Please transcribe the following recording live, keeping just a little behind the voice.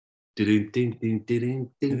Yeah,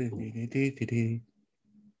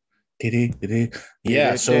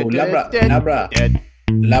 so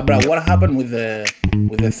Labra, what happened with the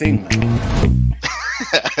thing, man?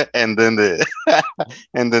 and then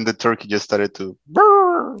the turkey just started to.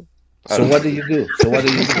 So what did you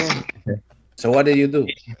do?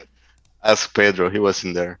 Ask Pedro. He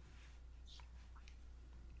wasn't there.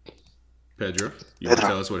 Pedro, you want to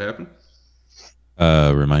tell us what happened?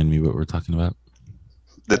 Remind me what we're talking about.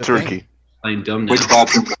 The turkey. I'm dumb now. Which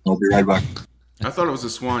bathroom? I'll be right back. I thought it was a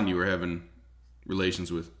swan you were having relations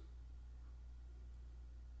with.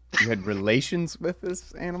 You had relations with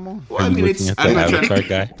this animal? Well, I mean, I'm not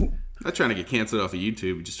guy. trying to get canceled off of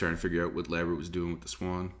YouTube. Just trying to figure out what Labra was doing with the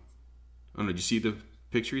swan. I don't know. Did you see the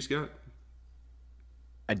picture he's got?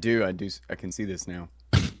 I do. I can see this now.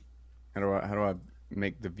 How do I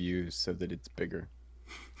make the views so that it's bigger?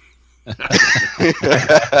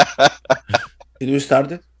 Did you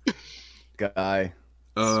start it? Guy.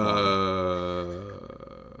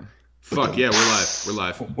 Fuck yeah, we're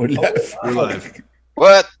live. We're live.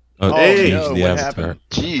 What? Oh, hey, no, what happened?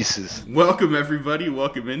 Jesus. Welcome everybody.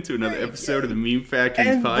 Welcome into another episode of the Meme Factory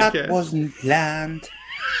podcast. That wasn't planned.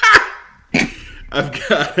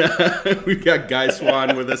 We've got Guy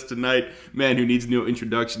Swann with us tonight. Man who needs no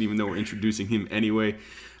introduction, even though we're introducing him anyway.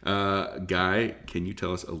 Guy, can you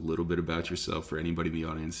tell us a little bit about yourself for anybody in the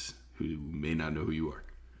audience who may not know who you are?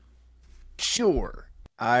 Sure.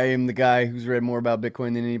 I am the guy who's read more about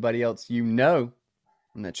Bitcoin than anybody else you know.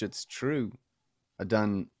 And that shit's true. I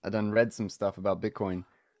done read some stuff about Bitcoin.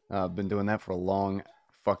 I've been doing that for a long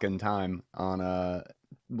fucking time on a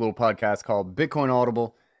little podcast called Bitcoin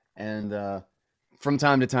Audible. And from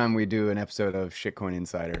time to time we do an episode of Shitcoin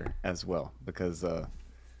Insider as well, because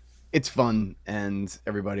it's fun and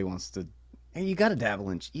everybody wants to. Hey, you gotta dabble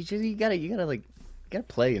in. You gotta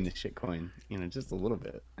play in the shitcoin, just a little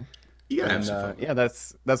bit. You gotta have some fun. Yeah,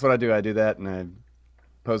 that's what I do. I do that, and I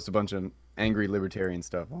post a bunch of angry libertarian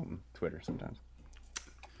stuff on Twitter sometimes.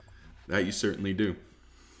 That you certainly do.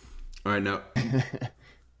 All right, now,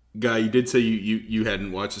 Guy, you did say you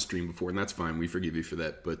hadn't watched the stream before, and that's fine. We forgive you for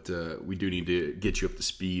that, but we do need to get you up to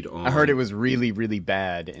speed on. I heard it was really, really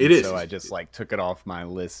bad, and it is. So I just took it off my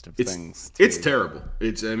list of things. It's terrible.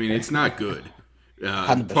 It's not good.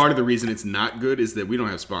 Part of the reason it's not good is that we don't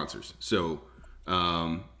have sponsors. So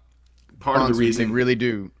part of the reason they really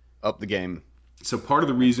do up the game. So part of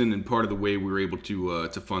the reason and part of the way we were able to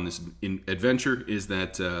fund this adventure is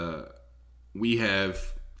that we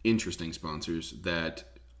have interesting sponsors that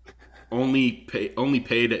only pay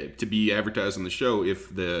to be advertised on the show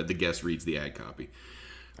if the guest reads the ad copy.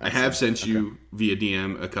 I have sent you via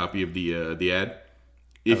DM a copy of the ad.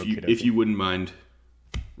 If you wouldn't mind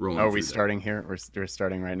rolling. Oh, are we starting here? We're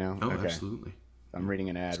starting right now. Oh, okay. Absolutely. I'm reading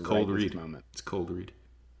an ad. It's cold to read. This moment. It's cold to read.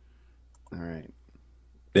 All right.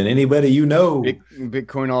 Then anybody you know.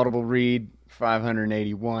 Bitcoin Audible read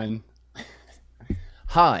 581.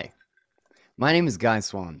 Hi, my name is Guy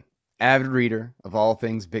Swann, avid reader of all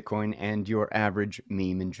things Bitcoin and your average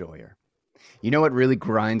meme enjoyer. You know what really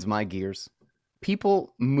grinds my gears?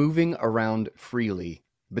 People moving around freely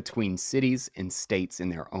between cities and states in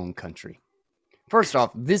their own country. First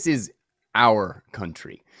off, this is our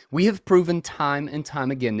country. We have proven time and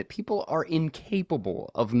time again that people are incapable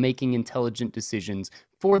of making intelligent decisions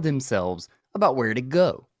for themselves about where to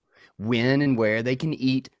go, when and where they can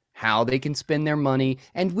eat, how they can spend their money,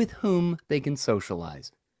 and with whom they can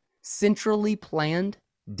socialize. Centrally planned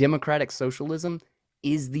democratic socialism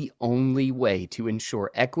is the only way to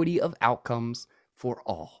ensure equity of outcomes for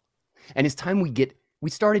all. And it's time we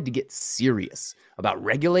started to get serious about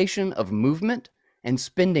regulation of movement and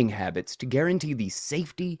spending habits to guarantee the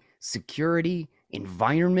safety, security,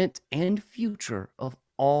 environment, and future of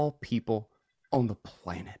all people on the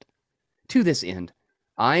planet. To this end,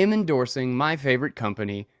 I am endorsing my favorite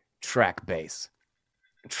company, TrackBase.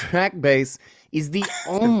 TrackBase is the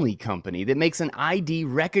only company that makes an ID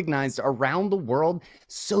recognized around the world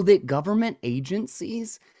so that government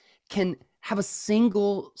agencies can have a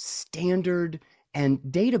single standard and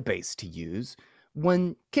database to use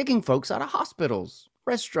when kicking folks out of hospitals,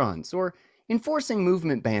 restaurants, or enforcing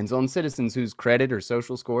movement bans on citizens whose credit or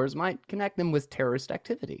social scores might connect them with terrorist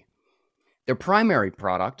activity. Their primary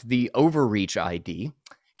product, the Overreach ID,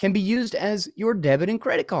 can be used as your debit and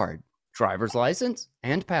credit card, driver's license,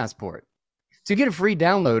 and passport. To get a free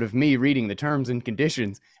download of me reading the terms and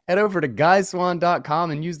conditions, head over to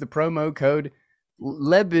guyswan.com and use the promo code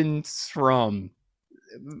Lebensraum.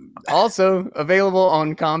 Also available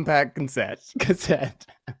on compact cassette.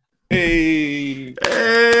 Hey!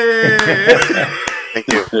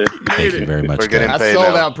 Thank you. Thank you very much. We're getting I paid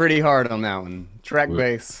sold now. out pretty hard on that one.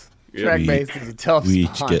 TrackBase. Track We- based is a tough We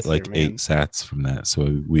each sponsor, get like man. 8 sats from that,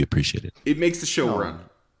 so we appreciate it. It makes the show No. run.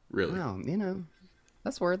 Really, Well,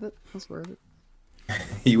 that's worth it. That's worth it.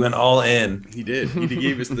 You went all in. he did. He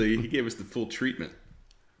gave us the full treatment.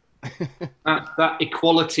 That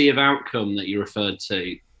equality of outcome that you referred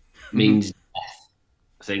to means death.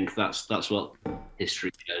 I think that's what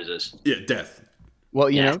history shows us. Yeah, death. Well,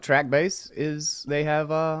 you Yeah. know, track base is they have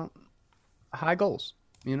high goals.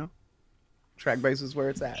 You know, track base is where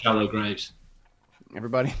it's at. Shallow graves.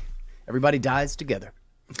 Everybody dies together.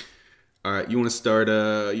 All right, you want to start?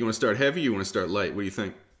 You want to start heavy? You want to start light? What do you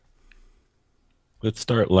think? Let's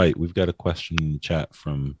start light. We've got a question in the chat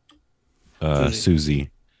from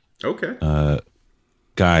Susie. Okay.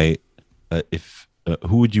 Guy, if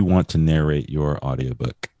who would you want to narrate your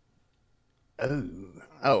audiobook?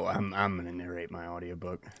 Oh, I'm gonna narrate my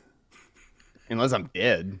audiobook. Unless I'm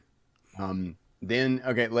dead. Then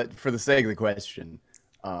okay, for the sake of the question,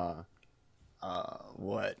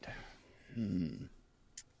 what?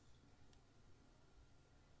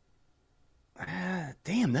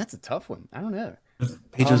 Damn, that's a tough one. I don't know.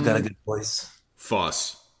 Pedro's got a good voice.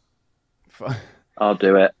 Foss. I'll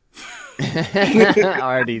do it.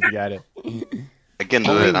 Artie's got it. I can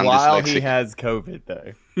do Only it. I'm while he dyslexic. has COVID,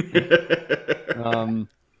 though.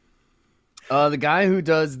 The guy who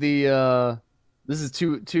does the this is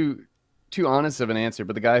too honest of an answer,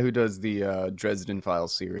 but the guy who does the Dresden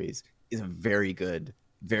Files series is a very good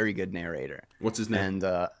narrator. What's his name? And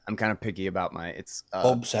I'm kind of picky about my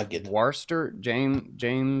Bob Saget. Warster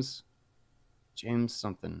James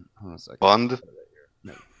something. Hold on a second. Bond.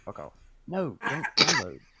 No, fuck off. No, don't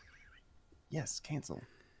download. Yes, cancel.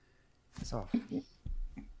 It's off.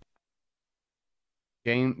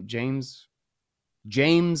 James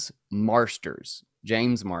Marsters.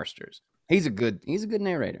 James Marsters. He's a good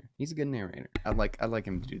narrator. I'd like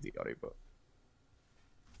him to do the audiobook.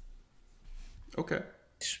 Okay.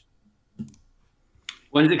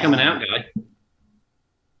 When's it coming out, guy?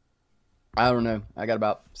 I don't know. I got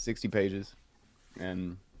about 60 pages,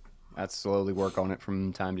 and I slowly work on it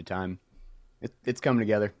from time to time. It's coming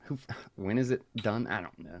together. When is it done? I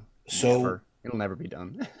don't know. So It'll never be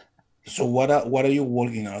done. So what are you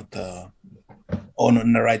working on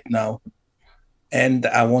right now? And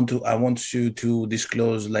I want you to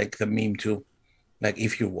disclose like the meme too, like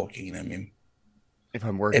if you're working in a meme. If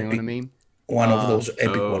I'm working Epic. on a meme, One of those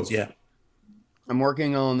epic oh. ones, yeah. I'm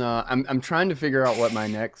working on. I'm trying to figure out what my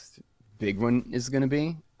next big one is going to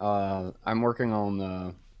be. I'm working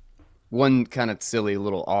on one kind of silly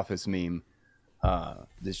little office meme.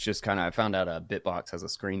 That's just kind of. I found out a Bitbox has a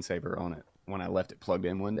screensaver on it when I left it plugged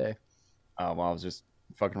in one day. While I was just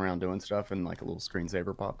fucking around doing stuff, and like a little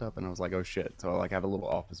screensaver popped up, and I was like, "Oh shit!" So I like have a little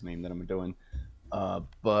office meme that I'm doing.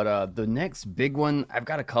 But the next big one, I've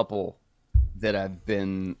got a couple that I've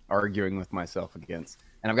been arguing with myself against,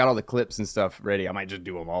 and I've got all the clips and stuff ready. I might just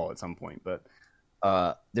do them all at some point, but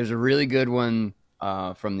there's a really good one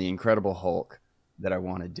from the Incredible Hulk that I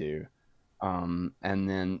want to do, and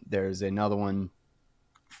then there's another one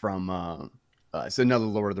from it's another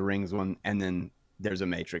Lord of the Rings one, and then there's a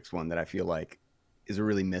Matrix one that I feel like is a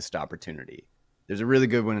really missed opportunity. There's a really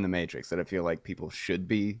good one in the Matrix that I feel like people should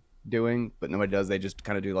be doing, but nobody does. They just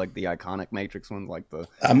kind of do like the iconic Matrix one, like the.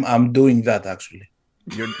 I'm doing that actually.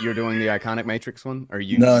 You're doing the iconic Matrix one, or are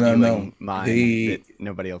you No, stealing mine that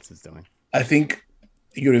nobody else is doing? I think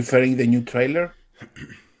you're referring the new trailer.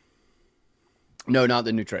 No, not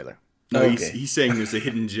the new trailer. No, Okay. he's saying there's a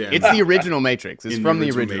hidden gem. It's the original Matrix. It's in from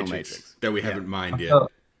the original Matrix. that we haven't mined yet.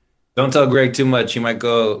 Don't tell Greg too much. He might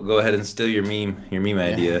go ahead and steal your meme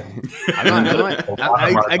idea.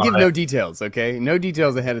 I give no details. Okay, no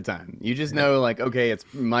details ahead of time. You just know, like, okay, it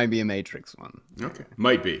might be a Matrix one. Okay,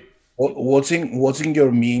 might be. Watching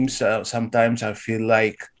your memes, sometimes I feel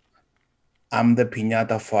like I'm the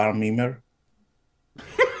Piñata farm memer.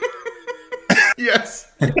 Yes.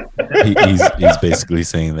 He's basically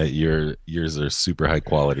saying that yours are super high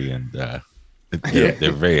quality and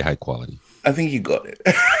they're very high quality. I think you got it.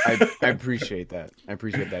 I appreciate that. I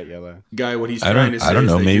appreciate that, Yellow. Guy, what he's I trying don't- to say I don't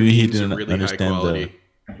is know, that maybe your he memes are didn't really understand high quality.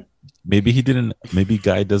 Maybe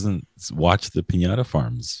Guy doesn't watch the Piñata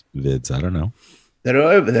Farms vids. I don't know.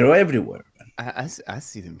 They're everywhere. I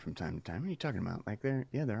see them from time to time. What are you talking about? Like they're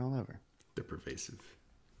all over. They're pervasive.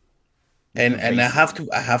 And I have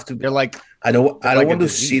to. They're like I don't like a want to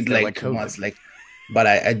disease. see it They're like like too COVID. much, like, but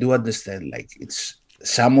I do understand. Like it's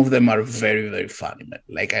some of them are very very funny, man.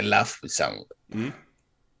 Like I laugh with some of them.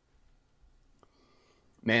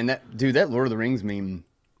 Man, that Lord of the Rings meme,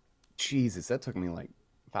 Jesus, that took me like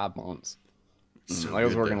 5 months. So I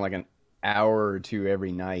was good, working though. like an hour or two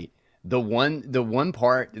every night. The one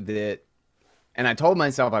part that And I told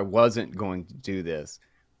myself I wasn't going to do this,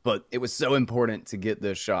 but it was so important to get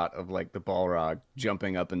this shot of like the Balrog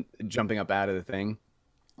jumping up out of the thing.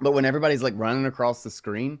 But when everybody's like running across the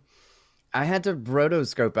screen, I had to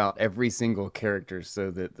rotoscope out every single character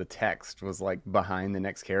so that the text was like behind the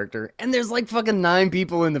next character. And there's like fucking 9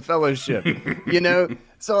 people in the fellowship, you know?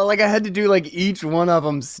 So like I had to do like each one of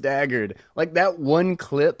them staggered. Like that one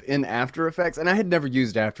clip in After Effects, and I had never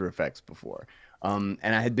used After Effects before. And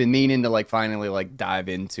I had been meaning to like finally like dive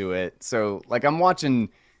into it. So like I'm watching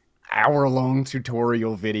hour-long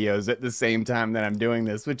tutorial videos at the same time that I'm doing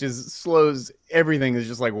this, which is slows everything. Is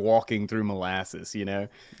just like walking through molasses, you know?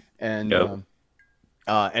 And and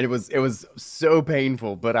it was so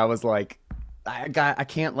painful, but I was like, I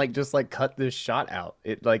can't like just like cut this shot out.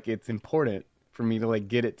 It's important for me to like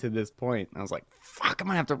get it to this point. And I was like, fuck, I'm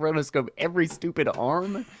gonna have to rotoscope every stupid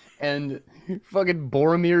arm and fucking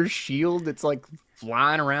Boromir's shield. It's like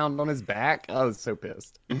flying around on his back. I was so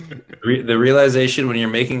pissed. The realization when you're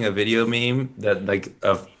making a video meme that like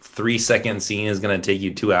a 3-second scene is gonna take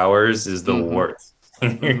you 2 hours is the worst.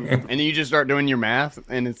 And then you just start doing your math,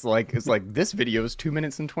 and it's like this video is 2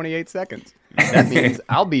 minutes and 28 seconds. That means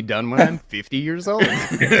I'll be done when I'm 50 years old.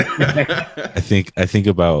 I think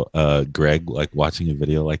about Greg like watching a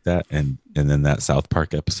video like that, and then that South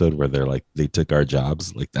Park episode where they're like they took our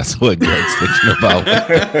jobs. Like that's what Greg's thinking about.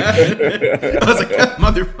 I was like, that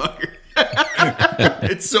motherfucker.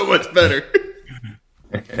 It's so much better.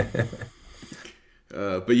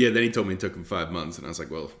 But yeah, then he told me it took him 5 months, and I was like,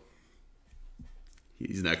 well,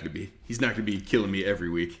 he's not gonna be killing me every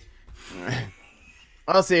week.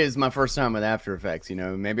 I'll say it's my first time with After Effects, you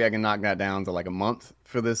know. Maybe I can knock that down to like a month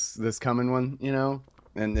for this coming one, you know,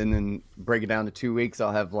 and then break it down to 2 weeks.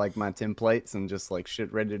 I'll have like my templates and just like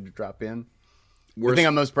shit ready to drop in. The thing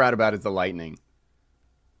I'm most proud about is the lightning.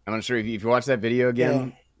 I'm not sure if you watch that video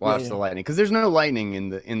again, watch the lightning, because there's no lightning in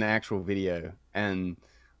the actual video, and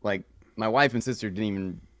like my wife and sister didn't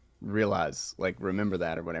even remember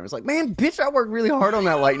that or whatever. It's like, man, bitch, I worked really hard on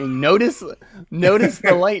that lightning. Notice the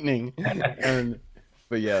lightning.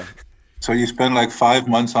 But yeah. So you spend like 5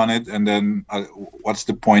 months on it, and then what's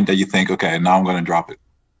the point that you think, okay, now I'm going to drop it?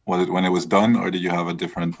 Was it when it was done, or did you have a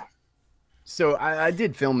different? So I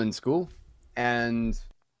did film in school, and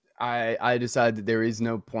I decided that there is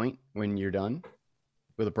no point when you're done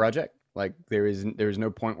with a project. Like there's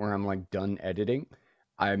no point where I'm like done editing.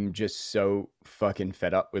 I'm just so fucking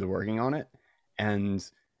fed up with working on it. And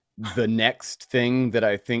the next thing that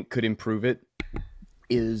I think could improve it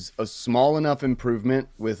is a small enough improvement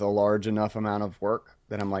with a large enough amount of work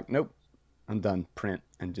that I'm like, nope, I'm done. Print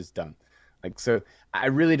and just done. Like, so I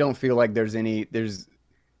really don't feel like there's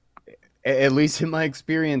at least in my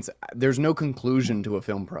experience, there's no conclusion to a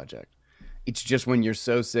film project. It's just when you're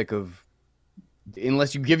so sick of,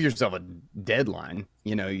 unless you give yourself a deadline,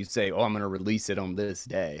 you know, you say, oh, I'm going to release it on this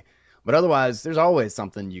day. But otherwise, there's always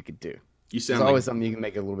something you could do. There's always something you can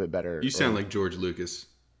make it a little bit better. You sound like George Lucas.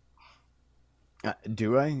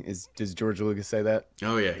 Do I? Does George Lucas say that?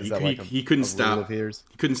 Oh yeah, he couldn't stop. He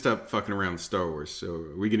couldn't stop fucking around with Star Wars. So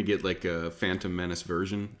are we gonna get like a Phantom Menace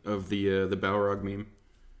version of the Balrog meme?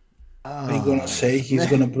 Are you gonna say he's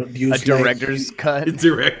gonna produce a director's cut? A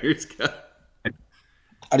director's cut.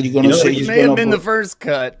 Are you gonna say it may have been the first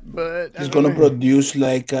cut, but he's gonna produce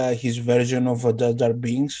like his version of Jar Jar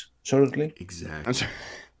Binks shortly? Exactly.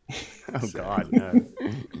 Oh God, no.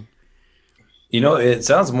 You know, it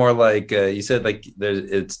sounds more like you said, like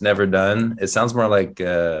it's never done. It sounds more like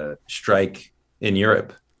strike in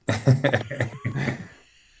Europe.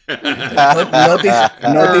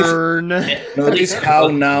 Notice how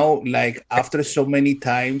now, like after so many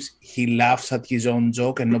times, he laughs at his own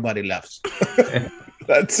joke and nobody laughs.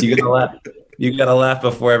 You gotta laugh. You gotta laugh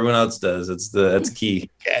before everyone else does. That's key.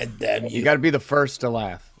 God damn you gotta be the first to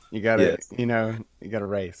laugh. You gotta, you gotta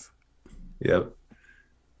race. Yep.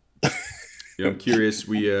 Yeah, I'm curious.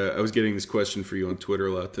 I was getting this question for you on Twitter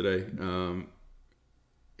a lot today.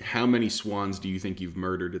 How many swans do you think you've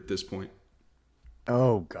murdered at this point?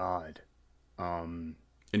 Oh God. And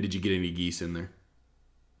did you get any geese in there?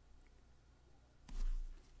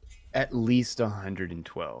 At least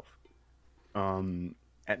 112.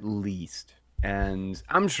 At least. And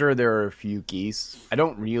I'm sure there are a few geese. I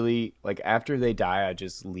don't really, like, after they die, I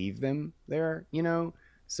just leave them there, you know?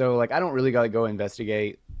 So like I don't really gotta go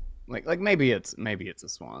investigate. Like maybe it's a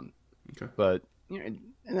swan. Okay. But you know,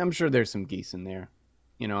 and I'm sure there's some geese in there.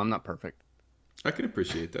 You know, I'm not perfect. I can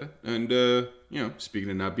appreciate that. And you know, speaking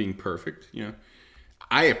of not being perfect, you know,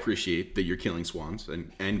 I appreciate that you're killing swans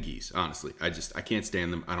and geese, honestly. I can't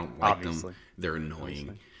stand them. I don't like them. They're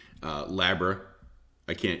annoying. Labra,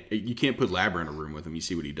 you can't put Labra in a room with him. You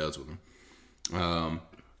see what he does with him.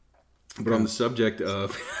 But on the subject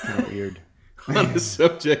of weird. on the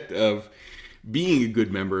subject of being a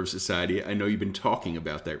good member of society, I know you've been talking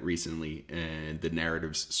about that recently and the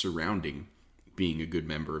narratives surrounding being a good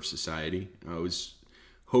member of society. I was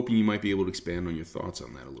hoping you might be able to expand on your thoughts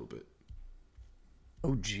on that a little bit.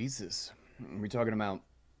 Oh, Jesus. Are we talking about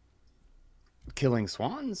killing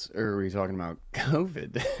swans, or are we talking about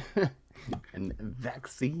COVID and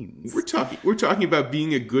vaccines? We're talking about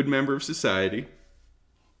being a good member of society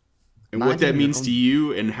and what Minding that your means own- to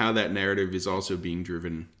you and how that narrative is also being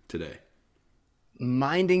driven today.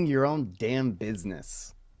 Minding your own damn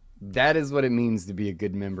business. That is what it means to be a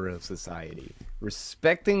good member of society.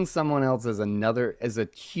 Respecting someone else as a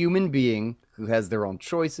human being who has their own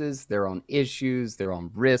choices, their own issues, their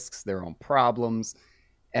own risks, their own problems,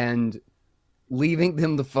 and leaving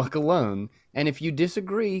them the fuck alone. And if you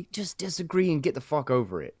disagree, just disagree and get the fuck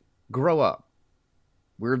over it. Grow up.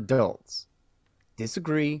 We're adults.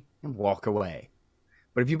 Disagree and walk away.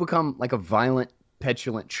 But if you become like a violent,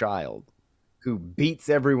 petulant child who beats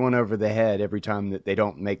everyone over the head every time that they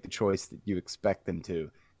don't make the choice that you expect them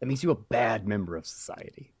to, that makes you a bad member of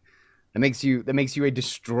society. That makes you a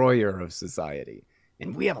destroyer of society.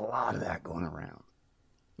 And we have a lot of that going around.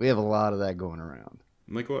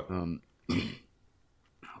 Like what?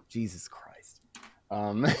 Jesus Christ.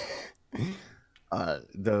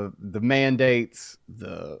 The mandates,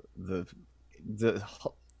 the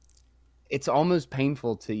it's almost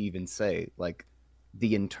painful to even say, like,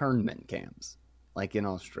 the internment camps, like in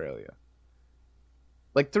Australia.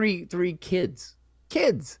 Like three kids. One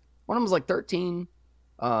of them was like 13.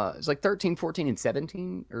 It's like 13, 14, and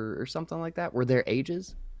 17 or something like that, were their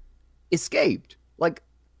ages. Escaped. Like,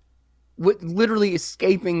 literally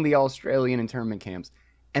escaping the Australian internment camps.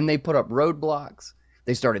 And they put up roadblocks.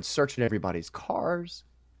 They started searching everybody's cars,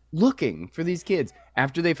 looking for these kids.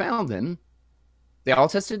 After they found them, they all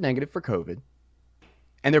tested negative for COVID.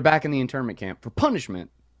 And they're back in the internment camp for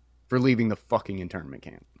punishment for leaving the fucking internment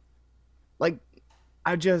camp. Like,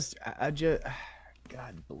 I just,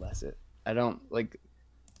 God bless it. I don't, like,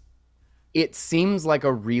 it seems like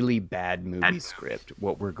a really bad movie script,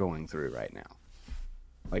 what we're going through right now.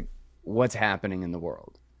 Like, what's happening in the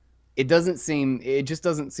world. It just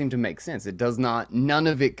doesn't seem to make sense. None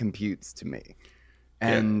of it computes to me.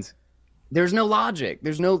 And there's no logic.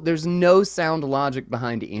 There's no sound logic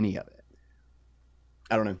behind any of it.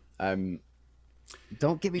 I don't know.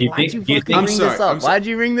 Don't get me. Why'd you fucking bring this up? Why'd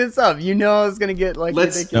you bring this up? You know I was gonna get like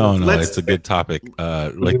ridiculous. No, it's a good topic.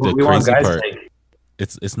 Like the crazy part.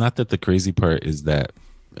 It's not that the crazy part is that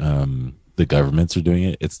the governments are doing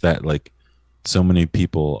it. It's that like so many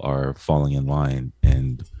people are falling in line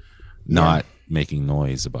and not making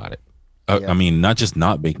noise about it. I mean, not just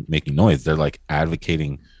not making noise. They're like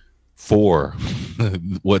advocating for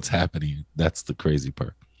what's happening. That's the crazy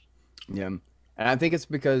part. Yeah. And I think it's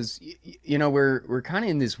because, you know, we're kind of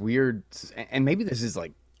in this weird, and maybe this is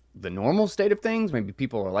like the normal state of things. Maybe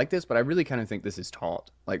people are like this, but I really kind of think this is taught.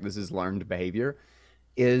 Like, this is learned behavior.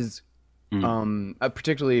 Is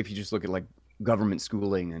particularly if you just look at like government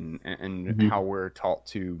schooling and how we're taught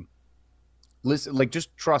to listen, like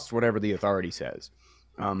just trust whatever the authority says.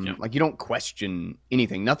 Like, you don't question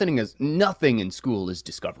anything. Nothing in school is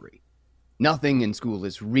discovery. Nothing in school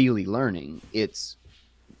is really learning. It's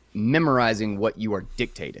memorizing what you are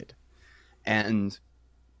dictated. And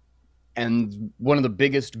one of the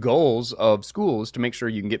biggest goals of school is to make sure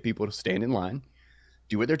you can get people to stand in line,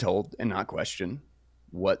 do what they're told, and not question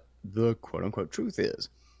what the quote-unquote truth is.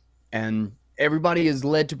 And everybody is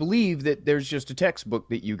led to believe that there's just a textbook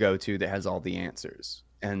that you go to that has all the answers.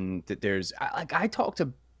 And that there's, like, I talk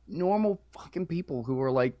to normal fucking people who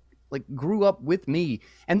are like grew up with me,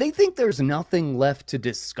 and they think there's nothing left to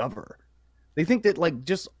discover. They think that like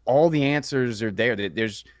just all the answers are there. That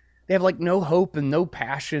they have like no hope and no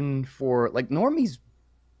passion for, like, normies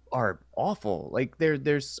are awful. Like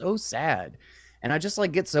they're so sad. And I just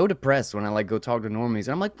like get so depressed when I like go talk to normies. And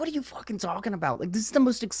I'm like, what are you fucking talking about? Like, this is the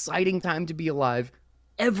most exciting time to be alive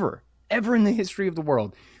ever in the history of the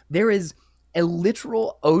world. There is a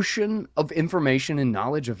literal ocean of information and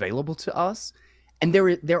knowledge available to us. And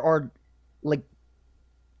there are like,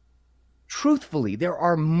 truthfully, there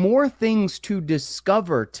are more things to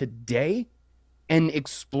discover today and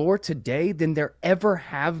explore today than there ever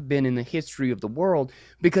have been in the history of the world,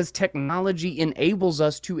 because technology enables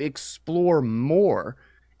us to explore more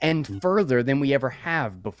and further than we ever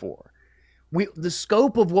have before. The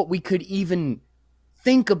scope of what we could even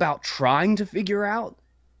think about trying to figure out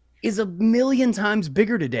is 1,000,000 times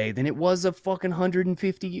bigger today than it was a fucking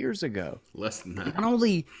 150 years ago. Less than that.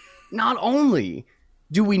 Not only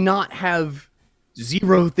do we not have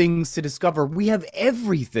zero things to discover. We have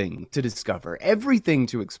everything to discover, everything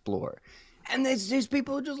to explore. And there's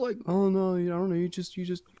people who are just like, oh no, I don't know, you just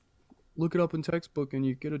look it up in textbook and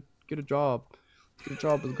you get a job with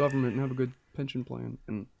the government and have a good pension plan.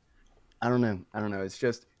 And I don't know. It's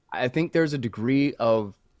just, I think there's a degree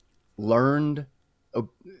of learned of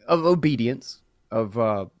obedience,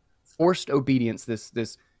 of forced obedience,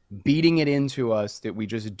 this beating it into us that we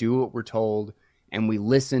just do what we're told and we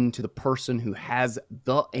listen to the person who has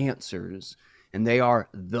the answers and they are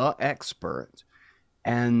the expert.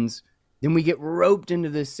 And then we get roped into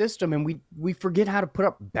this system and we forget how to put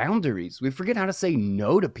up boundaries. We forget how to say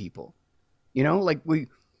no to people. You know, like we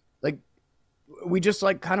just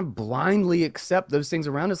like kind of blindly accept those things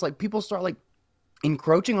around us. Like people start like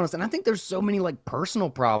encroaching on us. And I think there's so many like personal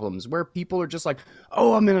problems where people are just like,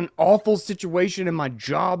 oh, I'm in an awful situation and my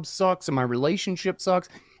job sucks and my relationship sucks.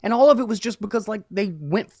 And all of it was just because like they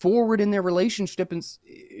went forward in their relationship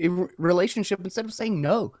instead of saying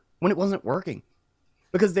no when it wasn't working.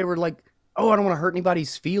 Because they were like, oh, I don't want to hurt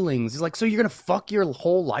anybody's feelings. It's like, so you're going to fuck your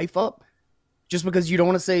whole life up just because you don't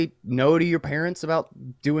want to say no to your parents about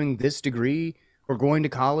doing this degree or going to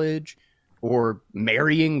college or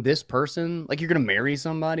marrying this person? Like you're going to marry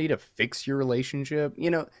somebody to fix your relationship? You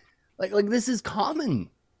know, like this is common.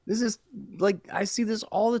 This is like, I see this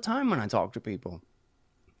all the time when I talk to people.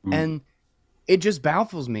 And it just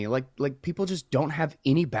baffles me. Like people just don't have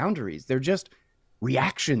any boundaries. They're just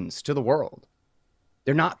reactions to the world.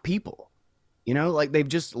 They're not people. You know, like they've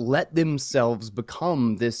just let themselves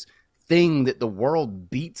become this thing that the world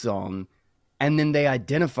beats on, and then they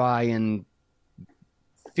identify and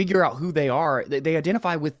figure out who they are. They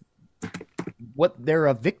identify with what they're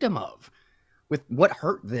a victim of, with what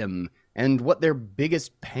hurt them and what their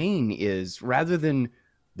biggest pain is, rather than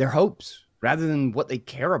their hopes, rather than what they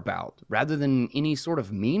care about, rather than any sort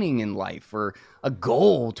of meaning in life or a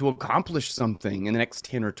goal to accomplish something in the next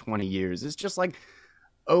 10 or 20 years. It's just like,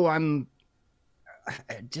 oh, I don't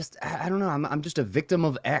know. I'm just a victim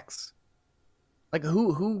of X. Like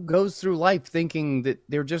who goes through life thinking that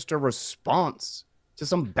they're just a response to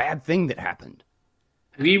some bad thing that happened?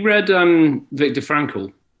 Have you read Viktor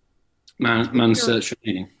Frankl, Man's Search for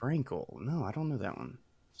Meaning? Frankl? No, I don't know that one.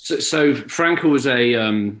 So Frankl was a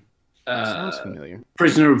sounds familiar.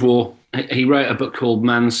 Prisoner of war. He wrote a book called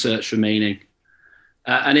Man's Search for Meaning,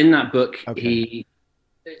 and in that book, he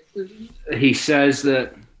says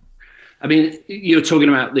that. I mean, you're talking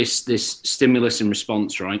about this stimulus and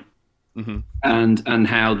response, right? Mm-hmm. And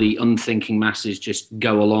how the unthinking masses just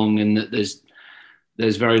go along, and that there's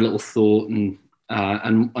very little thought and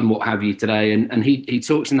what have you today. And he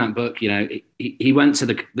talks in that book, you know, he went to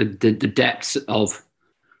the depths of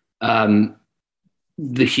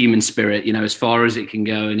the human spirit, you know, as far as it can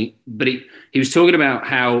go. And he was talking about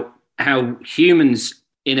how humans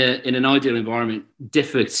in an ideal environment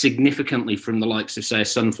differ significantly from the likes of, say, a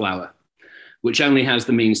sunflower, which only has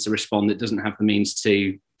the means to respond. It doesn't have the means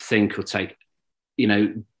to think or take, you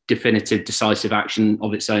know, definitive, decisive action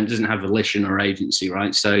of its own. It doesn't have volition or agency,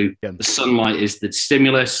 right? So the sunlight is the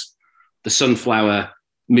stimulus. The sunflower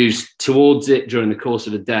moves towards it during the course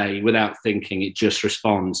of a day without thinking. It just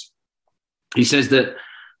responds. He says that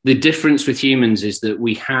the difference with humans is that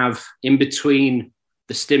we have in between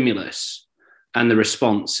the stimulus and the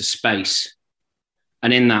response a space.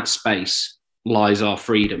 And in that space lies our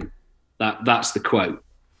freedom. That's the quote.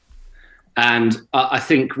 And I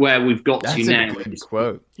think where we've got to now is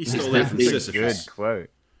quote. He stole that from Sisyphus. Good quote.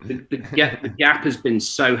 The gap has been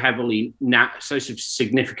so heavily, so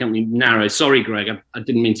significantly narrow. Sorry, Greg, I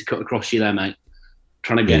didn't mean to cut across you there, mate.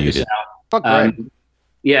 Trying to get this out. Fuck Greg.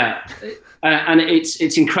 Yeah, and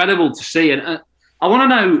it's incredible to see. And I want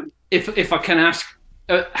to know if I can ask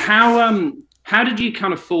how did you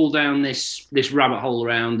kind of fall down this rabbit hole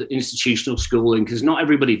around institutional schooling? Because not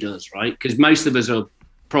everybody does, right? Because most of us are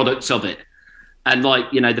products of it. And like,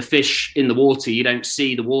 you know, the fish in the water, you don't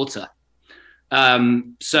see the water.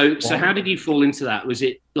 So how did you fall into that? Was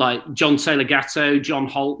it like John Taylor Gatto, John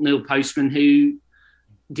Holt, Neil Postman? Who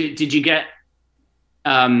did you get,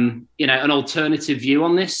 an alternative view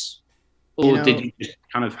on this? Or did you just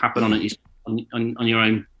kind of happen on it on your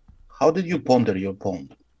own? How did you ponder your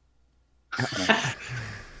pond?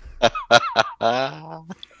 I'll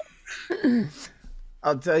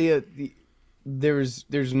tell you,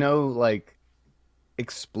 there's no like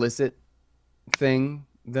explicit thing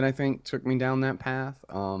that I think took me down that path.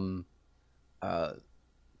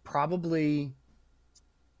 Probably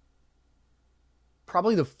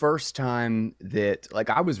the first time that like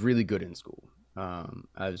I was really good in school. I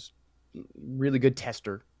was really good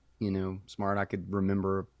tester, you know, smart. I could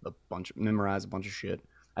memorize a bunch of shit.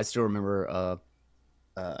 I still remember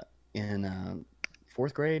in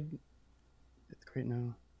fourth grade, fifth grade.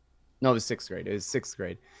 No, it was sixth grade. It was sixth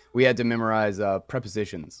grade. We had to memorize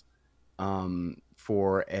prepositions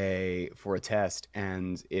for a test,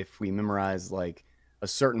 and if we memorized like a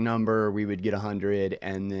certain number, we would get 100,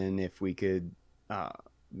 and then if we could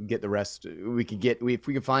get the rest, if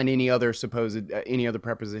we could find any other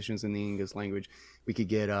prepositions in the English language, we could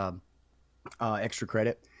get extra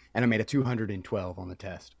credit. And I made a 212 on the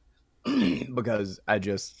test because I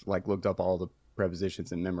just like looked up all the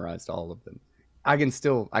prepositions and memorized all of them. I can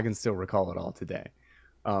still recall it all today.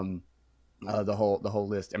 The whole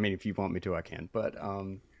list. I mean, if you want me to, I can. But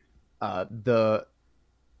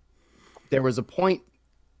there was a point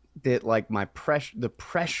that like the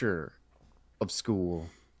pressure of school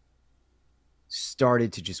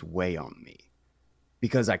started to just weigh on me,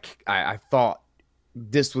 because I thought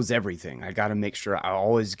this was everything. I got to make sure I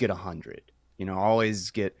always get 100. You know,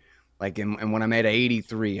 always get like, and when I made a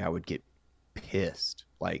 83, I would get pissed,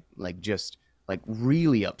 like just like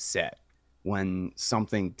really upset when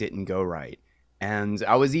something didn't go right. And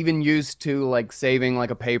I was even used to like saving like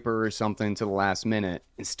a paper or something to the last minute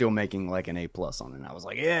and still making like an A+ on it. And I was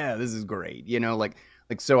like, yeah, this is great. You know,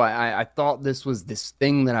 so I thought this was this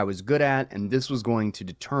thing that I was good at, and this was going to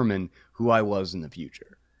determine who I was in the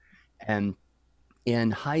future. And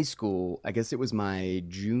in high school, I guess it was my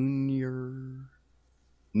junior,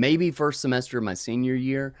 maybe first semester of my senior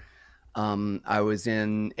year, I was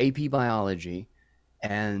in AP biology,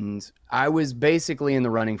 and I was basically in the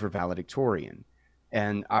running for valedictorian.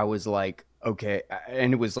 And I was like, okay,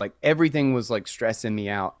 and it was like everything was like stressing me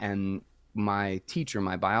out. And my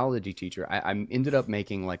biology teacher, I ended up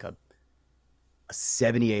making like a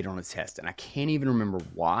 78 on a test, and I can't even remember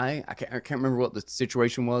why. I can't remember what the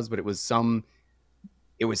situation was, but it was something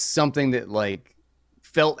that like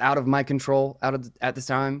felt out of my control at the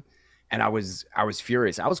time. And I was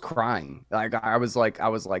furious. I was crying. Like I was like,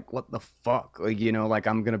 what the fuck? Like, you know, like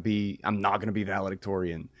I'm not gonna be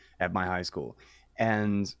valedictorian at my high school.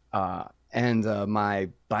 And my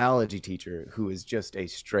biology teacher, who is just a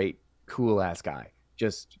straight cool ass guy,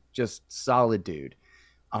 just solid dude,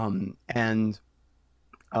 and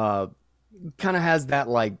kind of has that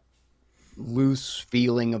like loose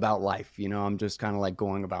feeling about life. You know, I'm just kind of like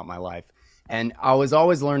going about my life. And I was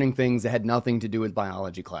always learning things that had nothing to do with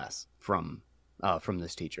biology class from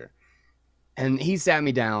this teacher. And he sat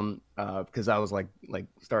me down because I was like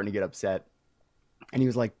starting to get upset. And he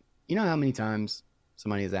was like, you know how many times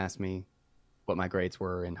somebody has asked me what my grades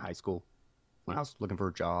were in high school when I was looking for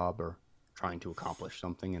a job or trying to accomplish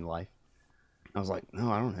something in life? I was like,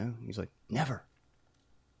 no, I don't know. He's like, never.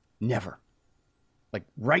 Like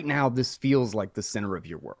right now, this feels like the center of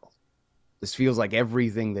your world. This feels like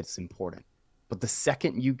everything that's important. But the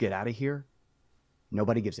second you get out of here,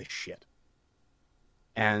 nobody gives a shit.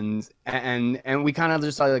 And we kind of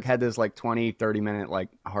just like had this like 20, 30 minute like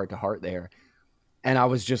heart to heart there. And I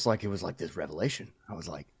was just like, it was like this revelation. I was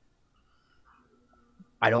like,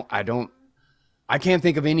 I can't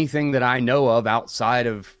think of anything that I know of outside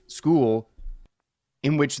of school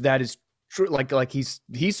in which that is true. Like he's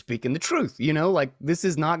speaking the truth, you know, like this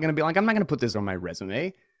is not going to be like, I'm not going to put this on my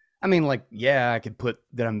resume. I mean, like, yeah, I could put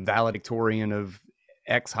that I'm valedictorian of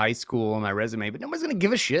X high school on my resume, but nobody's going to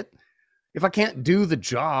give a shit if I can't do the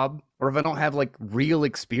job or if I don't have like real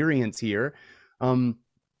experience here.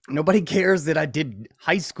 Nobody cares that I did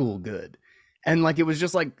high school good. And like, it was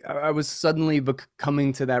just like, I was suddenly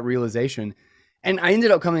coming to that realization, and I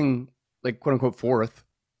ended up coming like quote unquote fourth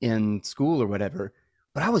in school or whatever.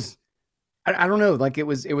 But I don't know, like it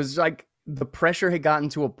was like the pressure had gotten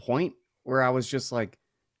to a point where I was just like,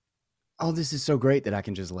 oh, this is so great that I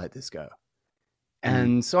can just let this go.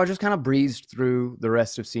 And so I just kind of breezed through the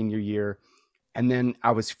rest of senior year. And then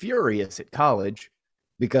I was furious at college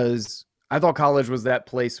because I thought college was that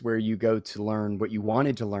place where you go to learn what you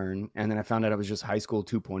wanted to learn. And then I found out it was just high school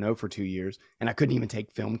 2.0 for 2 years, and I couldn't even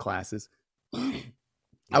take film classes.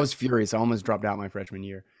 I was furious. I almost dropped out my freshman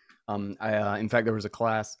year. In fact, there was a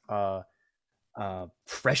class,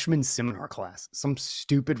 freshman seminar class, some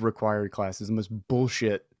stupid required class. Is the most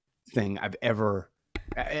bullshit thing I've ever.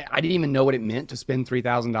 I didn't even know what it meant to spend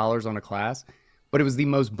 $3,000 on a class, but it was the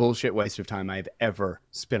most bullshit waste of time I've ever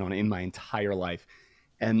spent on it in my entire life.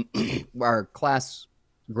 And our class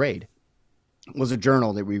grade was a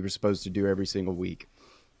journal that we were supposed to do every single week.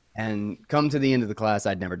 And come to the end of the class,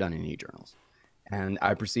 I'd never done any journals. And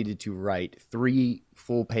I proceeded to write 3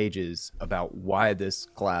 full pages about why this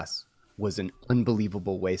class was an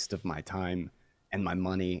unbelievable waste of my time and my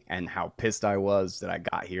money, and how pissed I was that I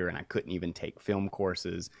got here and I couldn't even take film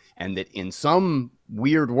courses, and that in some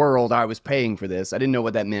weird world I was paying for this. I didn't know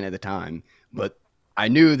what that meant at the time, but I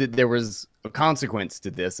knew that there was a consequence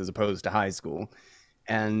to this as opposed to high school.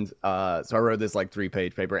 And so I wrote this like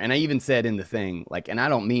 3-page paper. And I even said in the thing, like, and I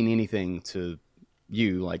don't mean anything to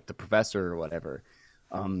you, like the professor or whatever,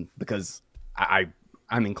 because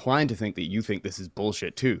I'm inclined to think that you think this is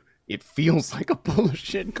bullshit too. It feels like a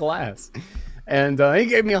bullshit class. And he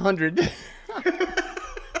gave me 100.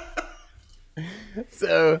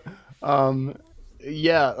 So,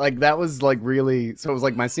 yeah, like that was like really, so it was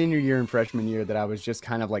like my senior year and freshman year that I was just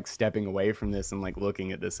kind of like stepping away from this and like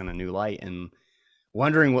looking at this in a new light and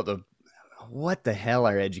wondering what the hell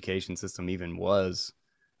our education system even was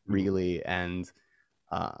really. And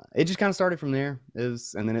it just kind of started from there. And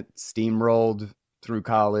then it steamrolled through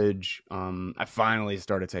college. I finally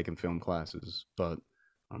started taking film classes, but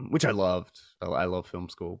which I loved. I love film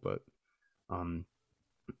school, but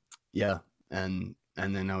yeah. And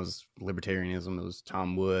then I was libertarianism. It was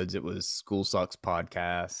Tom Woods. It was School Sucks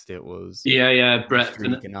podcast. It was Brett.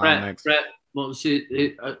 What was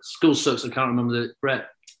it? School Sucks. I can't remember the Brett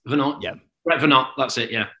Venot. Yeah, Brett Venot. That's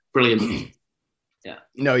it. Yeah, brilliant. Yeah.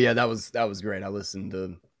 No, yeah, that was great. I listened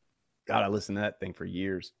to that thing for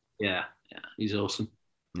years. Yeah, he's awesome.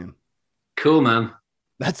 Yeah, cool, man.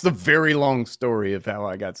 That's the very long story of how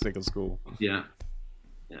I got sick of school. Yeah.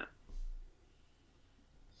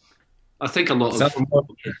 I think a lot of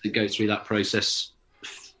kids that go through that process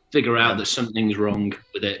figure out that something's wrong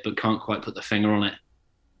with it, but can't quite put the finger on it.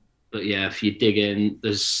 But yeah, if you dig in,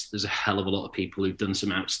 there's a hell of a lot of people who've done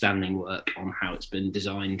some outstanding work on how it's been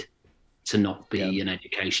designed to not be an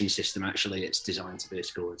education system. Actually, it's designed to be a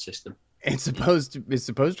schooling system. It's supposed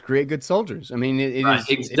to create good soldiers. I mean, it is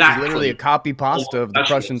exactly. Literally a copy pasta of the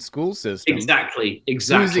Prussian school system. Exactly.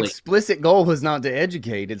 Whose explicit goal was not to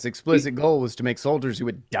educate. Its explicit goal was to make soldiers who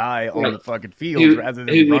would die on the fucking field rather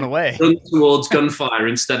than run away. Run towards gunfire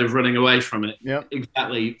instead of running away from it. Yep.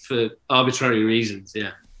 Exactly, for arbitrary reasons.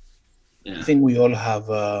 Yeah. I think we all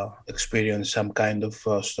have experienced some kind of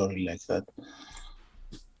story like that.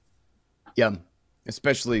 Yeah,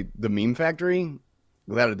 especially the meme factory.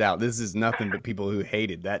 Without a doubt, this is nothing but people who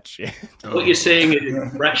hated that shit. What you're saying is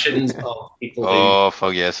impressions of people. Oh,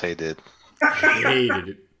 fuck yes, I did.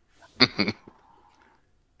 Hated it.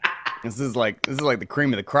 This is like the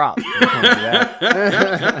cream of the crop.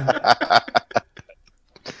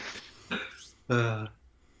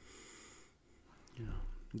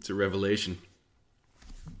 It's a revelation.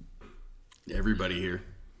 Everybody here.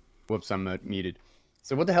 Whoops, I'm muted.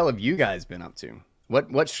 So what the hell have you guys been up to?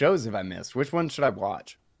 What shows have I missed? Which one should I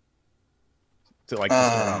watch? To start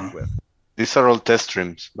off with. These are all test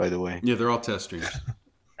streams, by the way. Yeah, they're all test streams.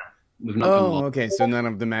 Oh, okay. So none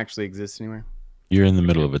of them actually exist anywhere? You're in the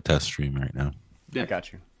middle of a test stream right now. Yeah, I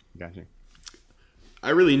got you.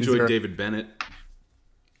 I really enjoyed David Bennett.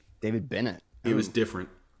 David Bennett. It was different.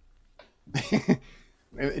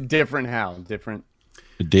 Different how? Different.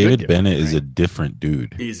 David Bennett is a different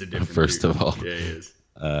dude. He's a different First dude. of all. Yeah, he is.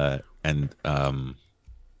 And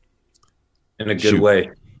in a good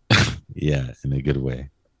way. Yeah, in a good way.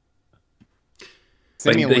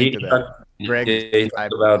 Send me a link to that. Greg, he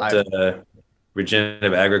talked about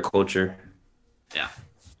regenerative agriculture. Yeah.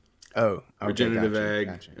 Oh, okay, regenerative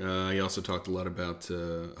gotcha. ag. He also talked a lot about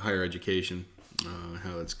higher education,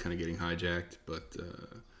 how it's kind of getting hijacked,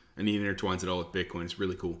 and he intertwines it all with Bitcoin. It's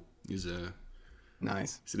really cool. He's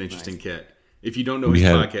nice. He's an interesting cat. If you don't know his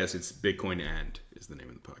podcast, it's Bitcoin and is the name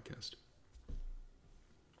of the podcast.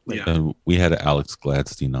 Yeah, we had Alex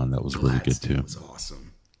Gladstein on. That was really good too. That was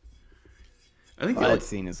awesome. I think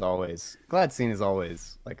Gladstein is always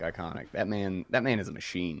like iconic. That man is a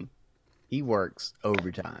machine. He works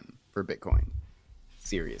overtime for Bitcoin.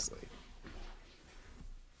 Seriously.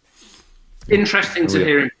 Interesting to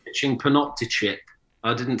hear him pitching Panoptichip.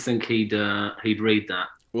 I didn't think he'd read that.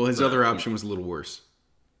 Well, his other option was a little worse.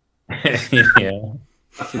 Yeah.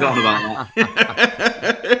 I forgot about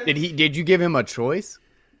that. Did you give him a choice?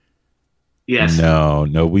 Yes. No.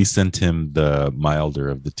 We sent him the milder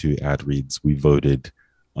of the two ad reads. We voted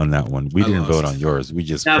on that one. We didn't vote on yours. We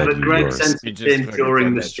just fed but you Greg yours. sent it in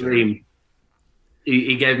during the stream.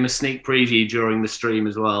 He gave him a sneak preview during the stream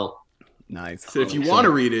as well. Nice. So if you want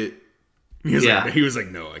to read it, he was like,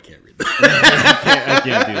 no, I can't read that. I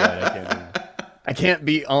can't do that. I can't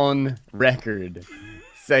be on record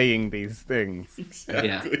saying these things. Exactly.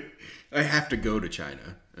 Yeah. I have to go to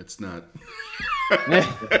China. That's not.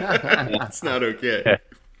 It's not okay.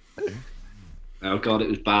 Oh God, it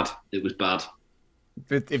was bad. It was bad.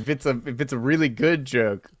 If it's a really good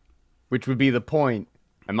joke, which would be the point,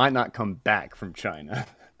 I might not come back from China.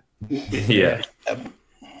 Yeah.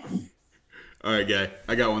 All right, guy.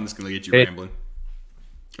 I got one that's gonna get you rambling.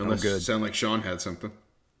 Unless you sound like Sean had something.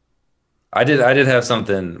 I did have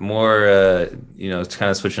something more, it's kind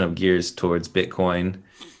of switching up gears towards Bitcoin.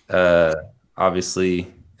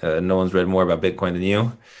 Obviously, no one's read more about Bitcoin than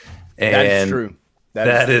you, That is and true.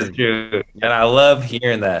 that is true. And I love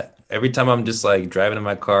hearing that. Every time I'm just like driving in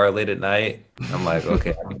my car late at night, I'm like,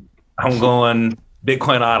 okay, I'm going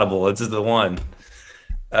Bitcoin Audible. This is the one.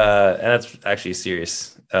 And that's actually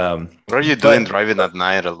serious. What are you doing driving at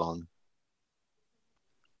night alone?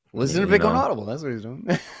 Listen to Bitcoin Audible. That's what he's doing.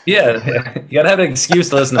 Yeah, you gotta have an excuse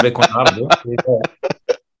to listen to Bitcoin Audible.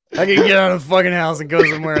 I can get out of the fucking house and go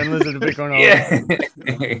somewhere and listen to Bitcoin Audible.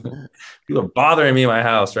 Yeah. People are bothering me in my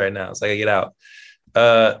house right now, so I gotta get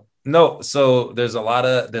out. No, so there's a lot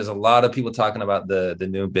of people talking about the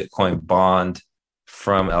new Bitcoin bond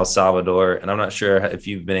from El Salvador, and I'm not sure if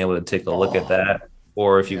you've been able to take a look at that,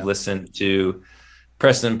 or if you've listened to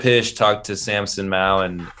Preston Pish talk to Samson Mao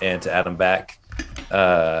and to Adam Back.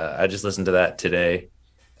 I just listened to that today.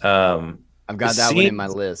 I've got that one in my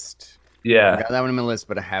list. Yeah, I've got that one in my list,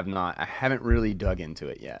 but I haven't really dug into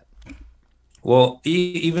it yet. Well,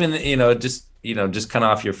 even just kind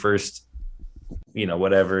of off your first,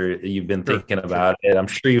 whatever you've been thinking about it, I'm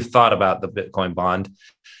sure you've thought about the Bitcoin bond.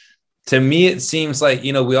 To me, it seems like,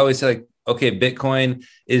 we always say like, okay, Bitcoin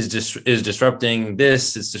is disrupting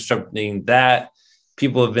this, it's disrupting that.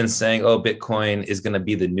 People have been saying, oh, Bitcoin is going to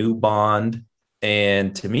be the new bond.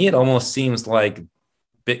 And to me, it almost seems like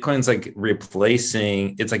Bitcoin's like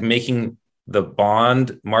replacing, it's like making the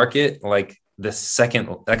bond market like a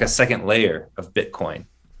second layer of Bitcoin.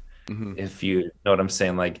 Mm-hmm. If you know what I'm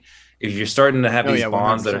saying, like if you're starting to have these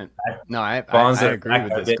bonds 100%. That are I agree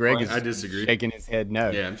with this. Greg is I disagree. Shaking his head no.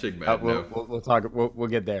 Yeah, I'm shaking my head no. We'll talk. We'll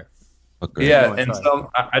get there. Okay. Yeah, and so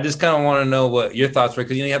I just kind of want to know what your thoughts were,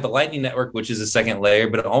 because you have the Lightning Network, which is a second layer,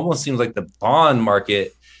 but it almost seems like the bond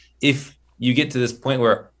market, if you get to this point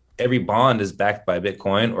where every bond is backed by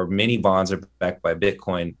Bitcoin or many bonds are backed by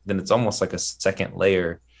Bitcoin, then it's almost like a second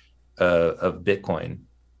layer of Bitcoin.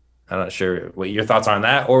 I'm not sure what your thoughts are on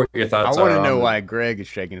that, or what your thoughts are. I want to know why Greg is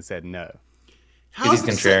shaking his head no. He's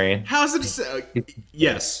contrarian. How's it?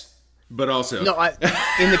 Yes. But also, no.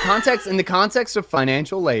 In the context of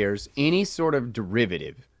financial layers, any sort of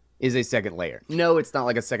derivative is a second layer. No, it's not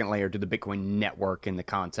like a second layer to the Bitcoin network in the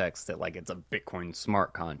context that like it's a Bitcoin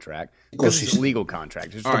smart contract, because it's a legal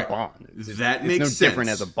contract. It's just a bond. That makes sense. It's no different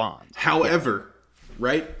as a bond. However,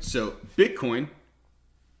 right? So Bitcoin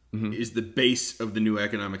is the base of the new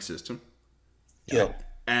economic system. Yeah.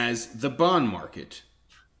 As the bond market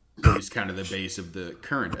is kind of the base of the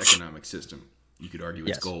current economic system. You could argue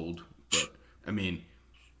it's gold. But I mean,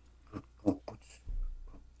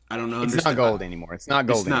 I don't know. It's not gold anymore. It's not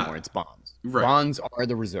gold anymore. It's bonds. Right. Bonds are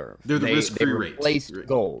the reserve. They're the risk-free they rate. Replaced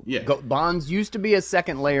gold. Yeah. Bonds used to be a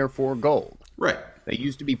second layer for gold. Right. They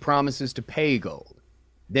used to be promises to pay gold.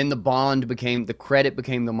 Then the credit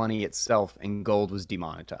became the money itself, and gold was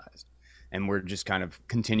demonetized. And we're just kind of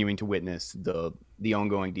continuing to witness the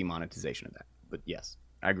ongoing demonetization of that. But yes,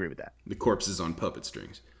 I agree with that. The corpses on puppet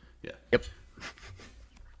strings. Yeah. Yep.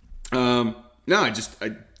 No,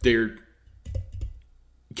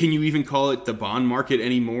 can you even call it the bond market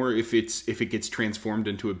anymore if it gets transformed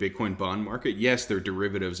into a Bitcoin bond market? Yes, they're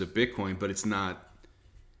derivatives of Bitcoin, but it's not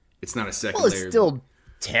a second layer. It's still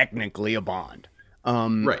technically a bond.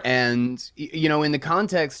 Right. And in the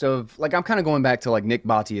context of like, I'm kind of going back to like Nick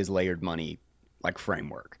Batia's layered money like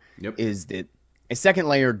framework. Yep. Is that a second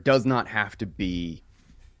layer does not have to be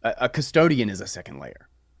a custodian is a second layer.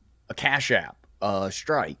 A Cash App,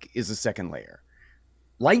 Strike is a second layer.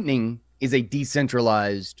 Lightning is a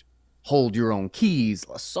decentralized, hold your own keys,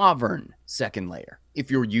 a sovereign second layer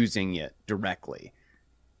if you're using it directly.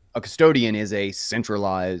 A custodian is a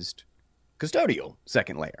centralized custodial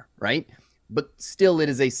second layer, right? But still, it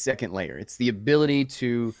is a second layer. It's the ability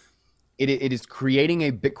to, it is creating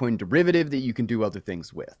a Bitcoin derivative that you can do other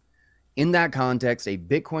things with. In that context, a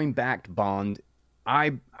Bitcoin-backed bond,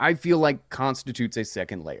 I feel like constitutes a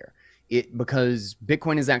second layer. Because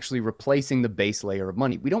Bitcoin is actually replacing the base layer of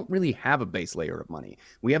money. We don't really have a base layer of money.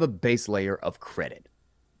 We have a base layer of credit,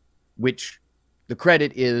 which the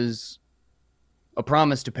credit is a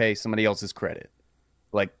promise to pay somebody else's credit.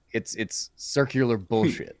 Like it's circular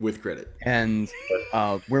bullshit with credit, and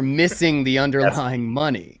we're missing the underlying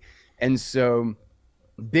money. And so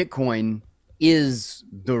Bitcoin is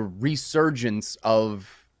the resurgence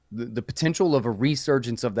of the potential of a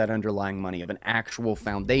resurgence of that underlying money, of an actual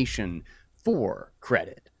foundation for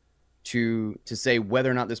credit to say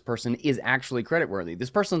whether or not this person is actually creditworthy. This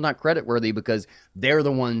person's not creditworthy because they're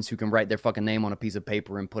the ones who can write their fucking name on a piece of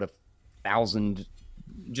paper and put 1,000,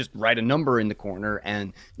 just write a number in the corner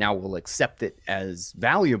and now we'll accept it as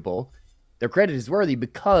valuable. Their credit is worthy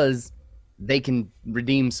because they can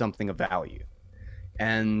redeem something of value.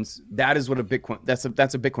 And that is what that's a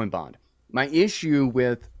Bitcoin bond. My issue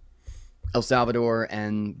with El Salvador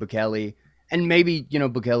and Bukele, and maybe,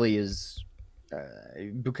 Bukele is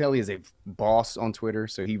a boss on Twitter,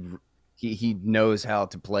 so he knows how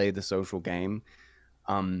to play the social game.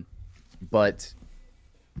 But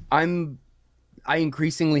I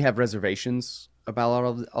increasingly have reservations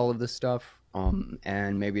about all of this stuff.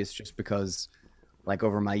 And maybe it's just because, like,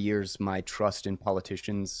 over my years, my trust in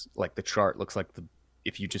politicians, like, the chart looks like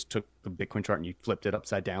if you just took the Bitcoin chart and you flipped it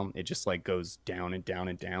upside down, it just like goes down and down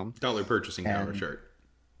and down. Dollar purchasing power chart.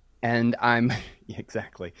 And I'm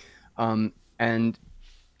exactly. And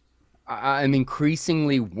I'm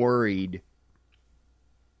increasingly worried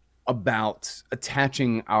about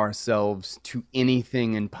attaching ourselves to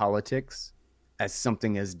anything in politics as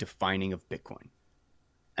something as defining of Bitcoin.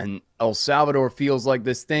 And El Salvador feels like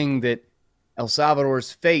this thing that El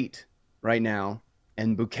Salvador's fate right now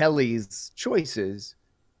and Bukele's choices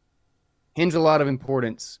hinge a lot of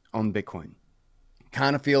importance on Bitcoin.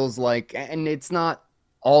 Kind of feels like, and it's not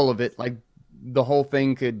all of it, like the whole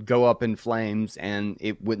thing could go up in flames and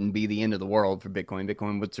it wouldn't be the end of the world for Bitcoin.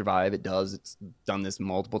 Bitcoin would survive. It does. It's done this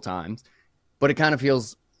multiple times. But it kind of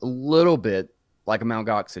feels a little bit like a Mt.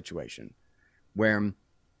 Gox situation where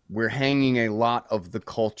we're hanging a lot of the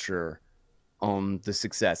culture on the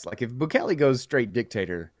success. Like, if Bukele goes straight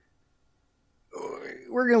dictator,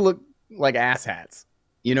 we're going to look like asshats.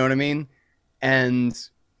 You know what I mean? And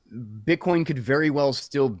Bitcoin could very well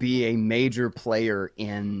still be a major player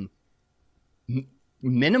in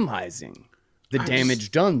minimizing the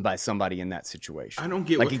damage done by somebody in that situation. I don't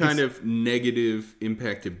get what kind of negative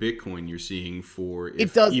impact to Bitcoin you're seeing for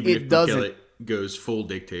if Bukele goes full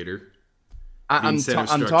dictator. I'm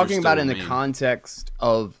talking about in the context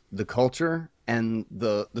of the culture and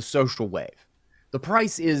the social wave. The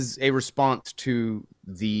price is a response to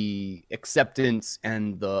the acceptance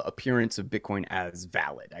and the appearance of Bitcoin as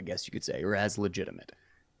valid, I guess you could say, or as legitimate.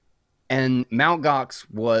 And Mt. Gox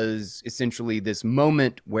was essentially this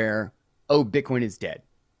moment where, Bitcoin is dead.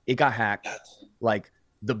 It got hacked. Like,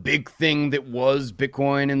 the big thing that was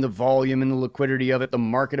Bitcoin and the volume and the liquidity of it, the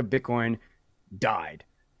market of Bitcoin, died.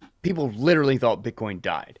 People literally thought Bitcoin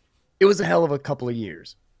died. It was a hell of a couple of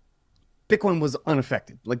years. Bitcoin was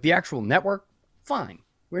unaffected. Like, the actual network, fine.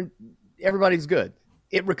 Everybody's good.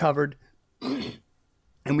 It recovered,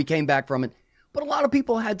 and we came back from it. But a lot of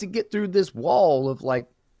people had to get through this wall of like,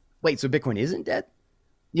 wait, so Bitcoin isn't dead?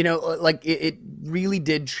 Like it really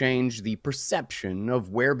did change the perception of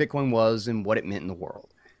where Bitcoin was and what it meant in the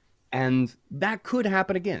world. And that could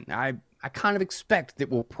happen again. I kind of expect that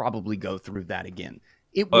we'll probably go through that again.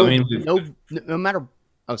 It will, no matter.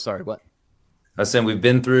 Oh, sorry, what? I was saying we've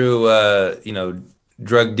been through,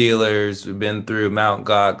 drug dealers. We've been through Mt.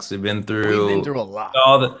 Gox. We've been through a lot.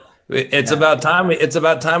 It's about time. It's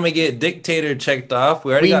about time we get dictator checked off.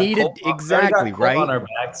 We already got coal on our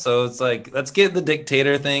back. So it's like, let's get the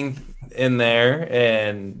dictator thing in there,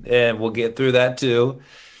 and we'll get through that too.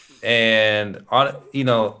 And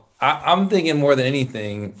I'm thinking more than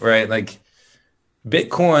anything, right? Like,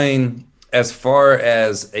 Bitcoin, as far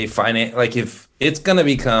as a finance, like, if it's gonna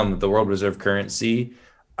become the world reserve currency,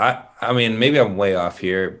 I mean, maybe I'm way off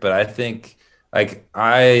here, but I think, like,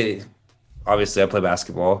 obviously I play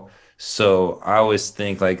basketball, so I always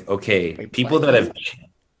think, like, okay, people that have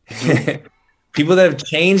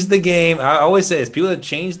changed the game. I always say this: people that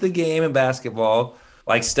changed the game in basketball,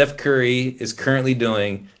 like Steph Curry is currently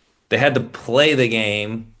doing. They had to play the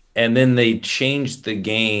game, and then they changed the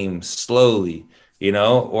game slowly,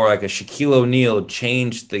 or like a Shaquille O'Neal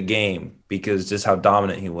changed the game because just how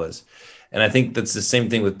dominant he was. And I think that's the same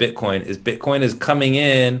thing with Bitcoin. Bitcoin is coming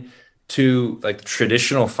in to like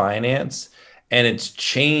traditional finance, and it's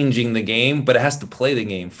changing the game, but it has to play the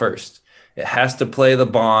game first. It has to play the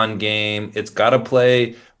bond game. It's got to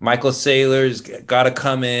play. Michael Saylor's got to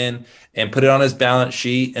come in and put it on his balance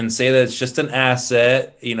sheet and say that it's just an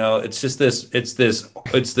asset. It's just this. It's this.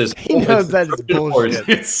 He knows that's bullshit.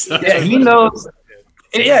 Yeah, he knows.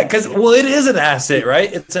 Yeah, because it is an asset,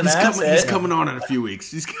 right? It's an asset. He's coming on in a few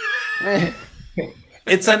weeks. It's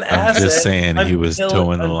an asset. I'm just saying he was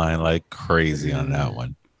towing the line like crazy on that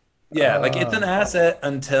one. Yeah, like, it's an asset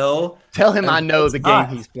until... Tell him I know the game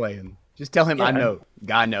he's playing. Just tell him I know.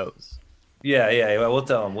 Guy knows. Yeah. Well, we'll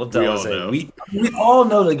tell him. We all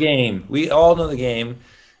know the game. We all know the game.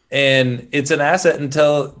 And it's an asset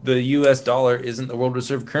until the U.S. dollar isn't the world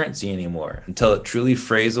reserve currency anymore, until it truly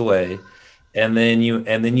frays away. And then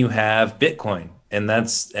you have Bitcoin. And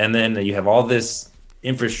then you have all this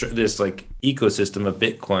infrastructure, this like ecosystem of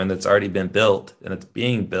Bitcoin that's already been built, and it's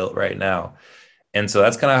being built right now. And so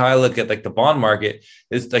that's kind of how I look at like the bond market.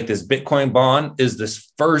 It's like this Bitcoin bond is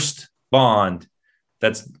this first bond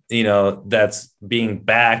that's, that's being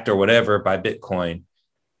backed or whatever by Bitcoin,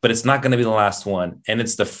 but it's not going to be the last one. And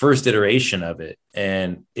it's the first iteration of it.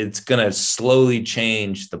 And it's going to slowly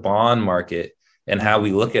change the bond market and how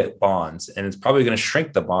we look at bonds. And it's probably going to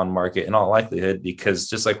shrink the bond market in all likelihood, because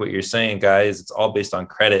just like what you're saying, guys, it's all based on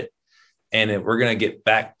credit. And we're going to get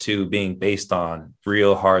back to being based on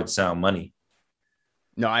real hard sound money.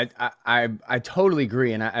 No, I totally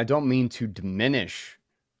agree. And I don't mean to diminish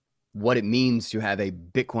what it means to have a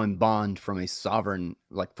Bitcoin bond from a sovereign,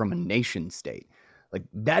 like from a nation state. Like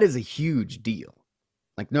that is a huge deal.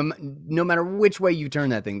 Like no matter which way you turn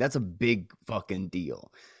that thing, that's a big fucking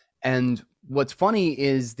deal. And what's funny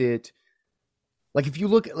is that, like, if you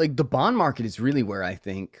look at like the bond market is really where I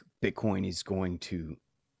think Bitcoin is going to,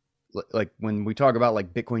 like when we talk about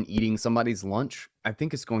like Bitcoin eating somebody's lunch, I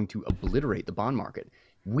think it's going to obliterate the bond market.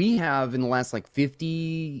 We have in the last like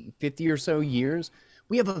 50 or so years,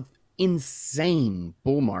 we have an insane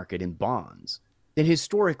bull market in bonds that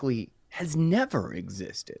historically has never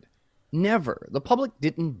existed. Never. The public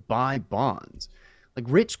didn't buy bonds. Like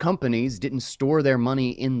rich companies didn't store their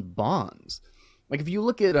money in bonds. Like if you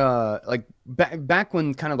look at like back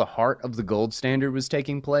when kind of the heart of the gold standard was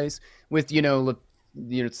taking place with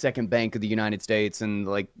Second Bank of the United States, and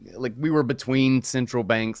like we were between central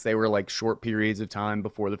banks. They were like short periods of time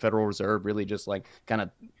before the Federal Reserve really just like kind of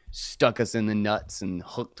stuck us in the nuts and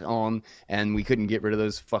hooked on, and we couldn't get rid of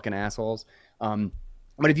those fucking assholes.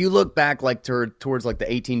 But if you look back like towards like the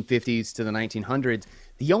 1850s to the 1900s,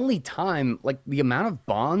 the only time like the amount of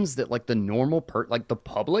bonds that like the normal like the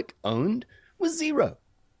public owned was zero.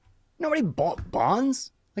 Nobody bought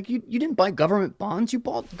bonds. Like you didn't buy government bonds, you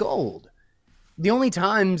bought gold. The only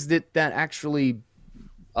times that actually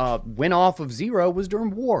went off of zero was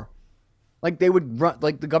during war. Like they would run,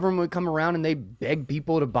 like the government would come around and they beg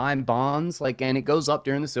people to buy bonds, like, and it goes up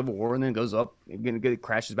during the Civil War, and then it goes up, it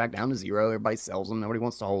crashes back down to zero. Everybody sells them. Nobody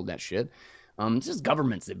wants to hold that shit. It's just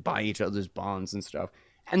governments that buy each other's bonds and stuff.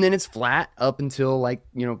 And then it's flat up until like,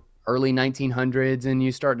 early 1900s, and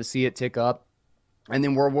you start to see it tick up. And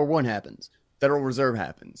then World War I happens. Federal Reserve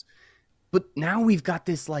happens. But now we've got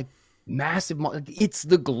this like massive, it's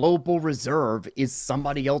the global reserve is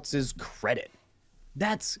somebody else's credit.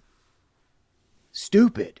 That's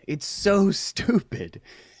stupid. It's so stupid.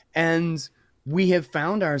 And we have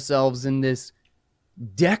found ourselves in this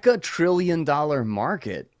 $10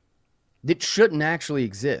 market that shouldn't actually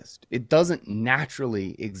exist. It doesn't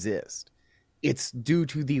naturally exist. It's due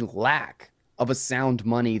to the lack of a sound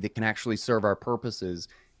money that can actually serve our purposes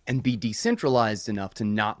and be decentralized enough to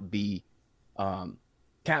not be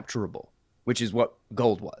capturable, which is what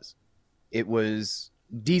gold was. It was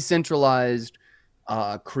decentralized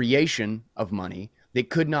creation of money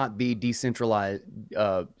that could not be decentralized,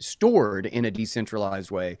 stored in a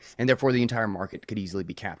decentralized way, and therefore the entire market could easily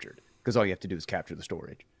be captured because all you have to do is capture the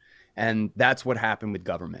storage. And that's what happened with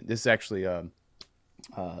government. This is actually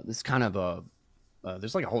this kind of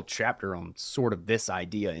there's like a whole chapter on sort of this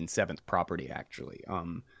idea in Seventh Property, actually,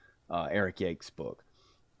 Eric Yake's book.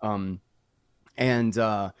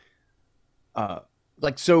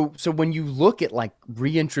 Like so when you look at like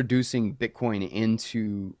reintroducing Bitcoin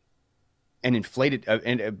into an inflated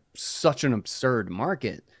and such an absurd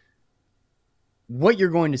market, what you're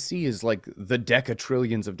going to see is like the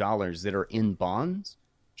decatrillions of dollars that are in bonds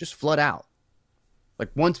just flood out. Like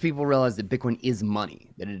once people realize that Bitcoin is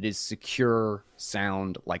money, that it is secure,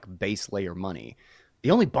 sound, like base layer money, the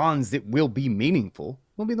only bonds that will be meaningful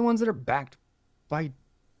will be the ones that are backed by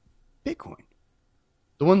Bitcoin.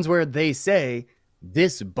 The ones where they say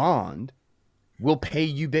this bond will pay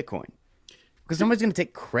you Bitcoin, because nobody's going to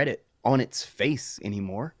take credit on its face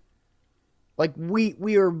anymore. Like we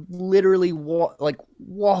are literally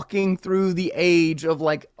walking through the age of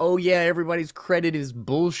like, oh yeah, everybody's credit is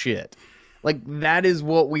bullshit. Like that is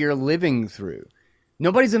what we are living through.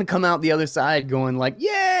 Nobody's going to come out the other side going like,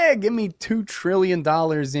 yeah, give me $2 trillion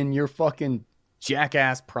in your fucking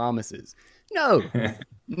jackass promises. No,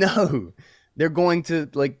 no. They're going to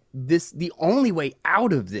like this. The only way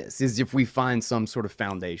out of this is if we find some sort of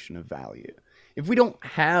foundation of value. If we don't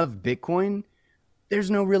have Bitcoin,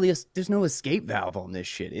 there's no escape valve on this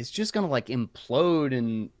shit. It's just gonna like implode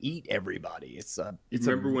and eat everybody. It's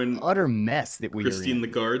remember when utter mess that we Christine are in.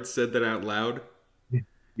 Lagarde said that out loud?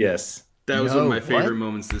 Yes, that was one of my favorite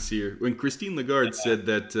moments this year when Christine Lagarde said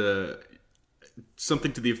that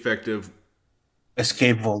something to the effect of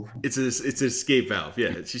escape valve. It's an escape valve.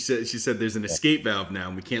 Yeah, she said there's an escape valve now,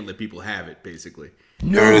 and we can't let people have it. Basically,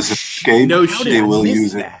 there is escape. No shit. They will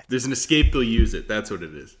use it. There's an escape. They'll use it. That's what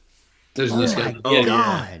it is. There's Oh this my guy.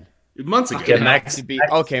 god. Months ago. Okay, next.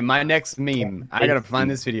 Okay, my next meme. I gotta find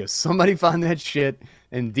this video. Somebody find that shit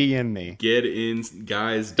and DM me. Get in,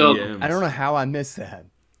 guys. Doug, DMs. I don't know how I missed that.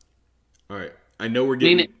 All right. I know we're I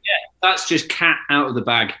mean, getting. yeah, that's just cat out of the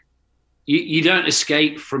bag. You don't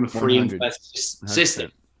escape from a free and 100. fair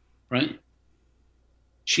system, right?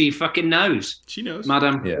 She fucking knows. She knows.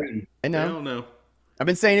 Madame. Yeah. Queen. I know. Hell no. I've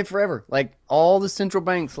been saying it forever. Like all the central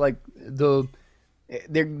banks, like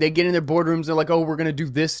they get in their boardrooms. They're like, "Oh, we're gonna do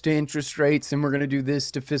this to interest rates, and we're gonna do this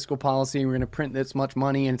to fiscal policy, and we're gonna print this much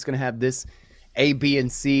money, and it's gonna have this A, B,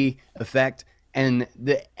 and C effect." And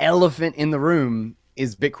the elephant in the room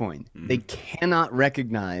is Bitcoin. They cannot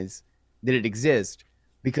recognize that it exists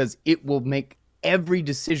because it will make every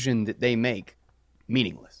decision that they make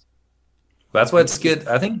meaningless. That's why it's good.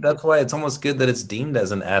 I think that's why it's almost good that it's deemed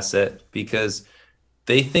as an asset, because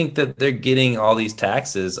they think that they're getting all these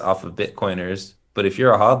taxes off of Bitcoiners. But if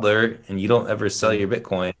you're a hodler and you don't ever sell your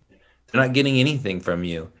Bitcoin, they're not getting anything from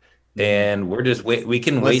you. And we're just we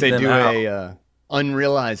can Unless wait they them do out. a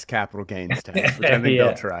unrealized capital gains tax, which I think Yeah.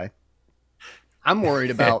 they'll try. I'm worried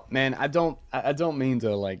about, man. I don't mean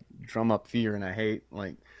to like drum up fear, and I hate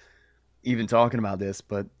like even talking about this,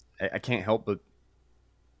 but I can't help but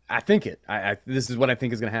I think it. This is what I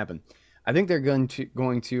think is going to happen. I think they're going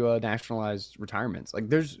to nationalize retirements. Like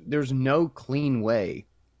there's no clean way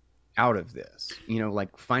out of this. You know,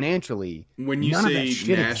 like financially. When you none of that say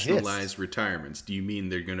shit nationalize exists. retirements, do you mean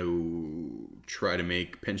they're going to try to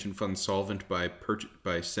make pension funds solvent by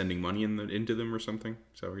sending money into them or something?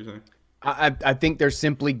 Is that what you're saying? I think they're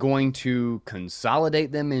simply going to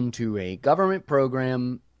consolidate them into a government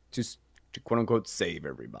program to quote unquote save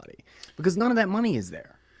everybody, because none of that money is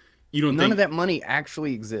there. You don't None think of that money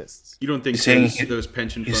actually exists. you don't think He's saying- those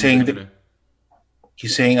pension he's funds saying are that- going to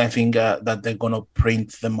He's saying, I think that they're gonna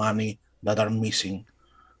print the money that are missing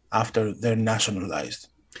after they're nationalized.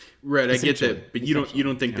 Right, I get Essentially. that, but you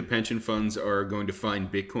don't think the pension funds are going to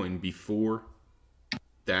find Bitcoin before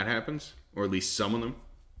that happens, or at least some of them?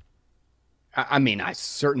 I mean, I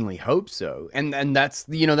certainly hope so, and that's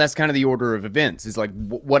that's kind of the order of events. Is like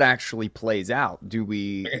what actually plays out. Do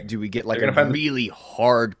we get like a really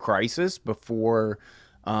hard crisis before,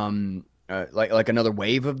 like another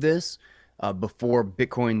wave of this, before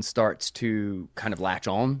Bitcoin starts to kind of latch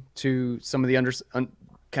on to some of the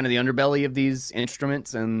kind of the underbelly of these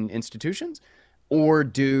instruments and institutions, or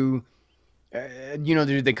do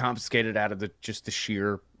do they confiscate it out of the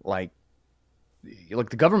sheer like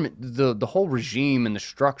the government, the whole regime and the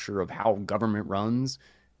structure of how government runs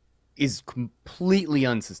is completely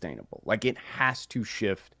unsustainable. Like it has to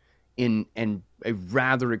shift in a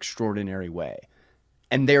rather extraordinary way.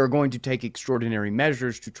 And they are going to take extraordinary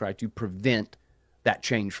measures to try to prevent that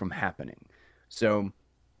change from happening. So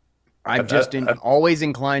I'm always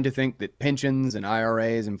inclined to think that pensions and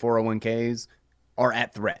IRAs and 401ks are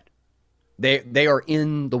at threat. They are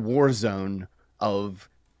in the war zone of,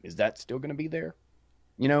 is that still going to be there?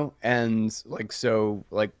 And like, so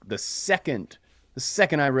like the second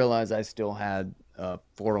I realized I still had a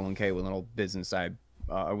 401k with an old business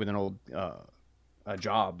with an old a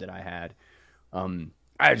job that I had,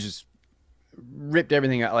 I just ripped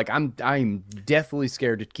everything out. Like I'm definitely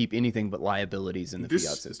scared to keep anything but liabilities in the fiat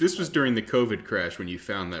system. This was during the COVID crash when you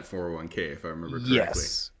found that 401k, if I remember correctly.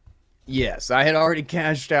 Yes, I had already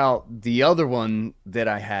cashed out the other one that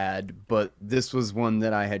I had, but this was one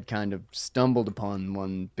that I had kind of stumbled upon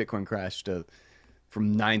when Bitcoin crashed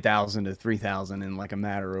from 9,000 to 3,000 in like a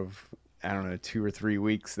matter of, I don't know, 2 or 3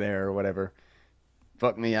 weeks there or whatever.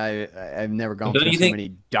 Fuck me, I've never gone through so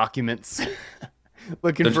many documents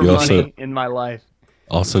looking for money in my life.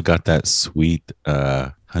 Also got that sweet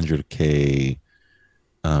 100K,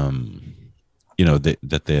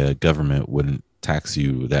 that the government wouldn't tax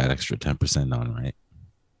you that extra 10% on, right?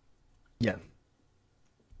 Yeah,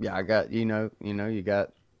 I got you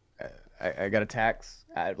got I got a tax.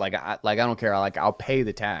 I don't care. I'll pay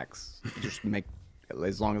the tax. Just make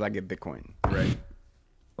as long as I get Bitcoin. Right.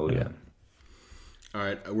 Oh yeah. All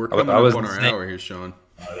right, we're coming up on our hour here, Sean.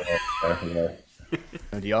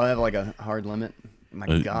 Do y'all have like a hard limit?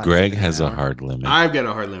 My God, Greg has a hard limit. I've got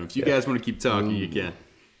a hard limit. If you guys want to keep talking, you can.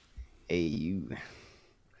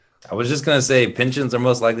 I was just gonna say pensions are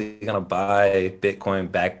most likely gonna buy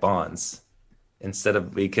Bitcoin-backed bonds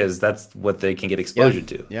because that's what they can get exposure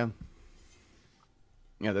to. Yeah,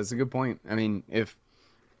 that's a good point. I mean, if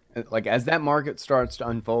like as that market starts to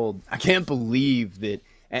unfold, I can't believe that.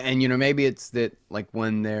 And maybe it's that like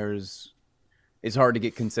when it's hard to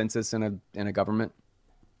get consensus in a government.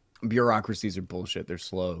 Bureaucracies are bullshit. They're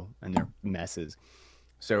slow and they're messes.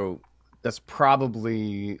 So that's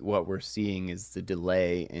probably what we're seeing is the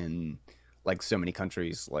delay in like so many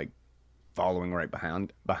countries like following right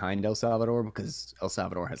behind El Salvador, because El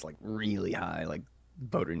Salvador has like really high like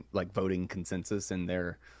voting consensus in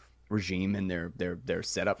their regime and their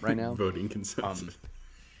setup right now. Voting consensus.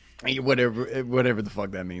 Whatever the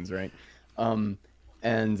fuck that means, right?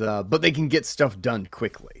 But they can get stuff done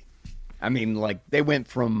quickly. I mean, like they went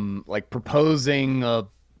from like proposing a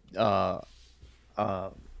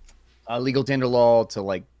legal tender law to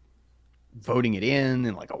like voting it in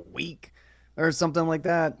like a week or something like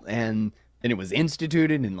that, and then it was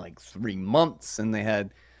instituted in like 3 months, and they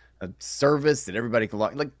had a service that everybody could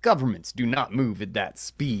log. Like governments do not move at that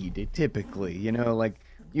speed typically, you know. Like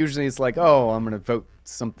usually it's like, oh, I'm gonna vote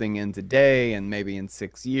something in today, and maybe in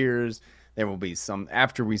 6 years there will be some.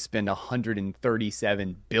 After we spend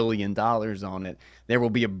 $137 billion on it, there will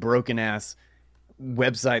be a broken ass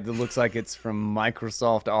website that looks like it's from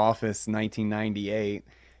Microsoft Office 1998,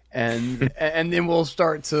 and then we'll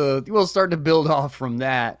start to build off from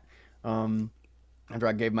that. After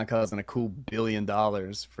I gave my cousin a cool $1 billion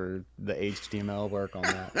for the HTML work on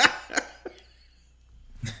that.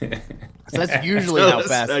 So that's usually how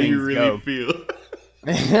fast things you really go. feel.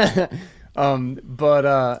 But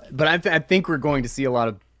I think we're going to see a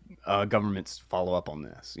lot of governments follow up on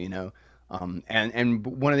this, you know. And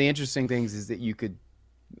one of the interesting things is that you could,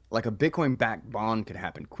 like a Bitcoin-backed bond could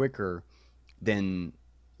happen quicker than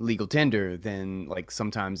legal tender, than like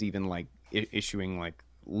sometimes even like issuing like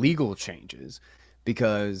legal changes,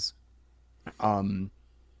 because it's a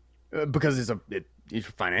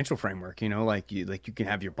financial framework, you know, like you can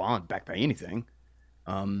have your bond backed by anything.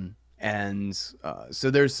 So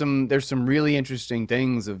there's some really interesting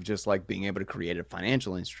things of just like being able to create a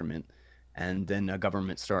financial instrument, and then a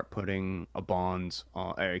government start putting a bond,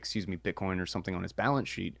 Bitcoin or something on its balance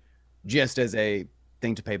sheet, just as a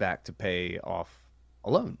thing to pay off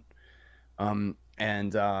a loan. El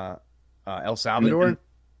Salvador,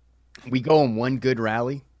 we go on one good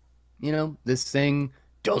rally, you know, this thing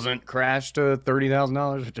doesn't crash to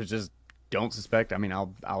 $30,000, which I just don't suspect. I mean,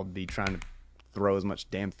 I'll be trying to throw as much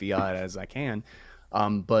damn fiat as I can.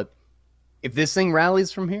 But if this thing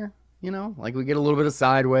rallies from here, you know, like we get a little bit of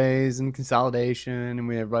sideways and consolidation, and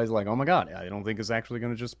everybody's like, oh my God, I don't think it's actually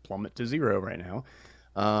going to just plummet to zero right now.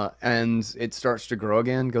 And it starts to grow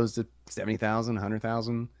again, goes to 70,000,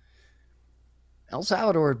 100,000. El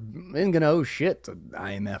Salvador isn't going to owe shit to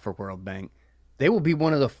IMF or World Bank. They will be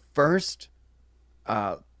one of the first,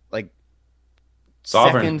 second,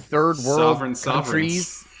 third world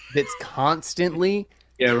countries that's constantly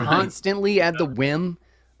at the whim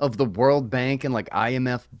of the World Bank and like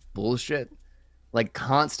IMF bullshit, like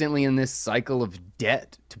constantly in this cycle of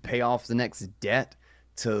debt to pay off the next debt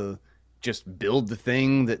to just build the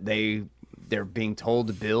thing that they're being told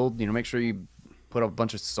to build. You know, make sure you put a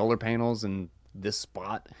bunch of solar panels in this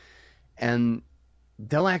spot, and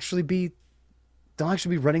they'll actually be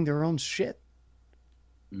running their own shit.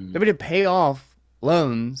 They're going to pay off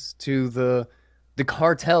loans to the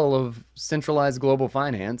cartel of centralized global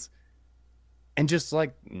finance, and just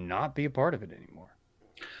like not be a part of it anymore.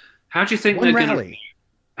 How do you think one they're rally?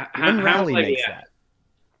 One rally makes that.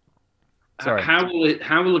 Sorry. How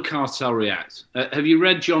will the cartel react? Have you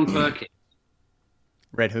read John Perkins?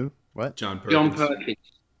 Read who? What? John Perkins.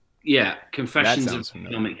 Yeah, Confessions of an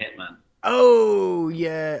Economic Hitman. Oh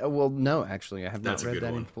yeah. Well, no, actually, I have not read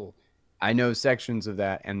that one. in full. I know sections of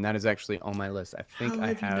that, and that is actually on my list. I think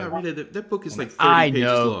I have. You not read it? That book is like 30 pages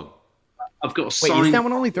long. I've got a Wait, signed... is that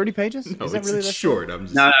one only 30 pages? No, is that it's really that short. I'm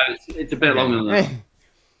just... No, it's a bit longer than that.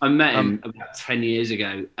 I met him about 10 years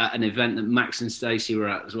ago at an event that Max and Stacey were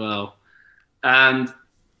at as well. And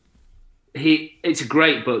it's a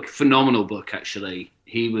great book, phenomenal book, actually.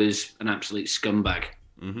 He was an absolute scumbag.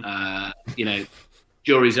 You know,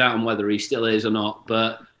 jury's out on whether he still is or not,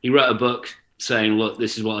 but he wrote a book saying, look,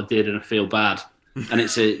 this is what I did and I feel bad. And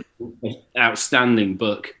it's an outstanding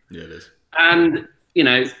book. Yeah, it is. And, you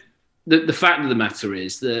know, the fact of the matter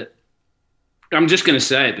is that I'm just going to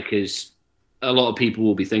say it because a lot of people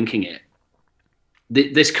will be thinking it.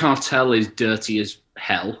 This cartel is dirty as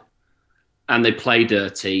hell, and they play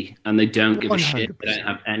dirty, and they don't give a shit. They don't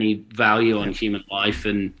have any value on human life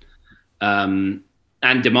and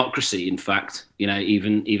democracy. In fact, you know,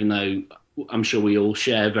 even though I'm sure we all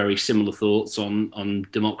share very similar thoughts on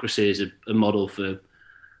democracy as a model for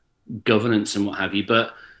governance and what have you,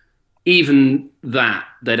 but even that,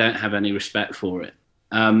 they don't have any respect for it.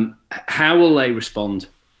 How will they respond?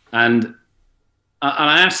 And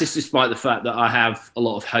I ask this despite the fact that I have a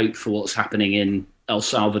lot of hope for what's happening in El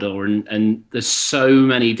Salvador, and there's so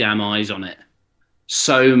many damn eyes on it.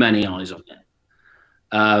 So many eyes on it.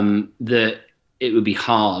 that it would be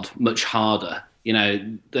hard, much harder. You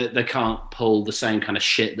know, they can't pull the same kind of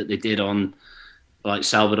shit that they did on like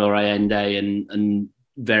Salvador Allende and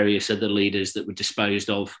various other leaders that were disposed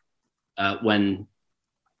of when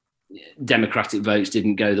democratic votes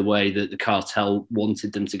didn't go the way that the cartel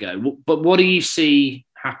wanted them to go. But what do you see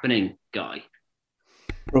happening, Guy?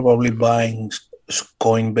 Probably buying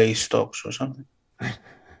Coinbase stocks or something.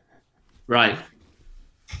 Right.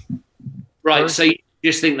 So you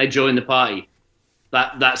just think they joined the party?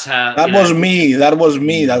 That's how. That was me. That was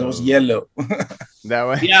me. That was yellow. That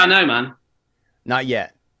way. Yeah, I know, man. Not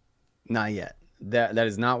yet. Not yet. That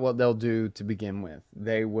is not what they'll do to begin with.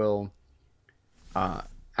 They will.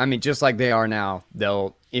 I mean, just like they are now,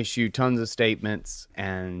 they'll issue tons of statements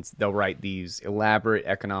and they'll write these elaborate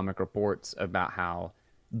economic reports about how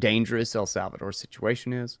dangerous El Salvador's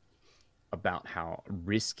situation is, about how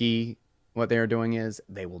risky what they are doing is.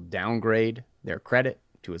 They will downgrade their credit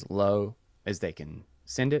to as low as they can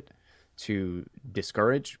send it to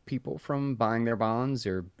discourage people from buying their bonds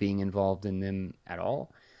or being involved in them at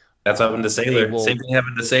all. That's what happened to Sailor. Same thing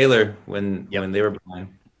happened to Sailor when they were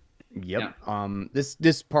buying. Yep. Yeah.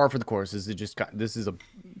 This par for the course is this is a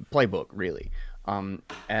playbook really. And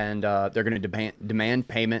they're going to demand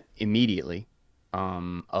payment immediately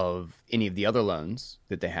of any of the other loans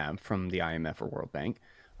that they have from the IMF or World Bank.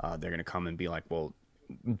 They're going to come and be like, well,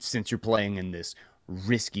 since you're playing in this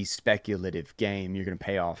risky speculative game, you're going to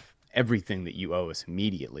pay off everything that you owe us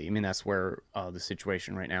immediately. I mean, that's where the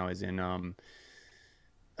situation right now is in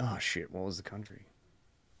oh shit, what was the country?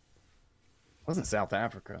 It wasn't South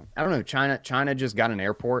Africa. I don't know. China just got an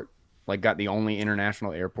airport, like got the only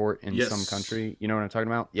international airport in some country. You know what I'm talking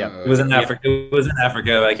about? Yeah. It was in Africa. It was in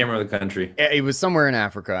Africa. I can't remember the country. It was somewhere in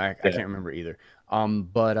Africa. I can't remember either.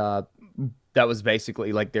 But that was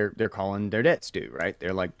basically like they're calling their debts due, right?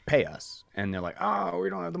 They're like, pay us. And they're like, oh, we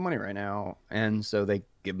don't have the money right now. And so they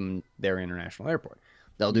give them their international airport.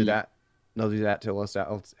 They'll do that. They'll do that to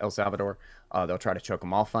El Salvador. They'll try to choke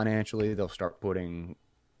them off financially. They'll start putting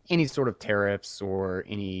any sort of tariffs or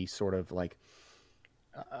any sort of like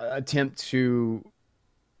attempt to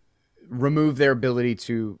remove their ability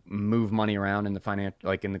to move money around in the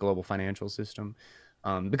in the global financial system,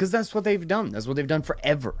 because that's what they've done. That's what they've done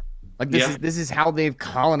forever. Like this is how they've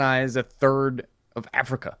colonized a third of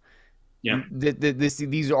Africa. Yeah,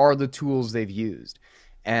 these are the tools they've used,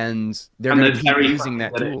 and they're going to keep using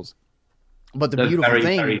that tools. But the beautiful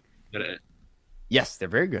thing, yes, they're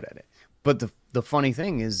very good at it. But the funny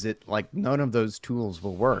thing is that like none of those tools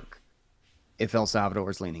will work if El Salvador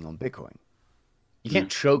is leaning on Bitcoin. You can't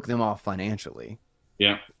choke them off financially.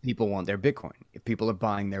 Yeah, people want their Bitcoin. If people are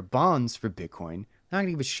buying their bonds for Bitcoin, they're not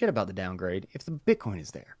gonna give a shit about the downgrade if the Bitcoin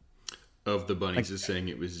is there. Of the bunnies is saying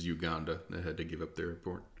it was Uganda that had to give up their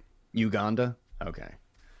report. Uganda, okay,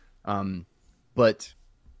 but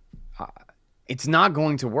it's not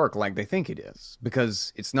going to work like they think it is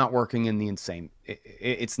because it's not working in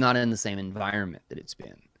it's not in the same environment that it's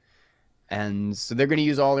been. And so they're going to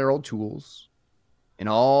use all their old tools in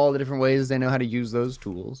all the different ways they know how to use those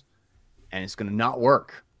tools. And it's going to not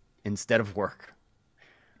work instead of work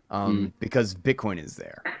because Bitcoin is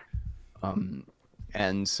there.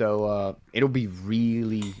 And so it'll be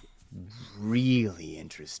really, really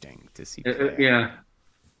interesting to see. Yeah.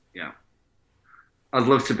 I'd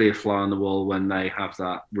love to be a fly on the wall when they have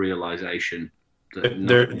that realization. That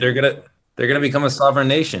they're gonna become a sovereign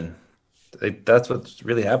nation. That's what's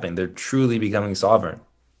really happening. They're truly becoming sovereign.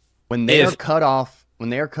 When they are cut off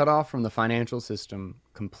from the financial system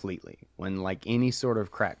completely, when like any sort of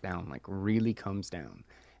crackdown like really comes down,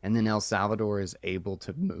 and then El Salvador is able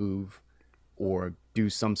to move or do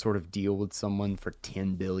some sort of deal with someone for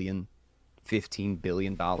 $10 billion, $15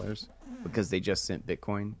 billion because they just sent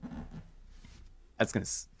Bitcoin.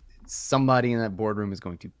 Somebody in that boardroom is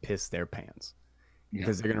going to piss their pants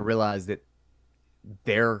because they're going to realize that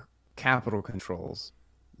their capital controls,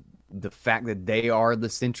 the fact that they are the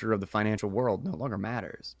center of the financial world no longer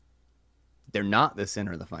matters. They're not the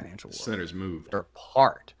center of the financial world. The center's moved. They're a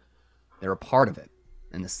part. They're a part of it.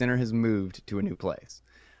 And the center has moved to a new place.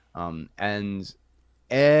 And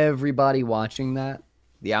everybody watching that,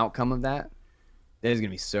 the outcome of that, there's going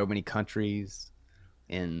to be so many countries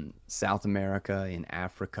in South America, in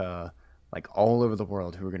Africa, like all over the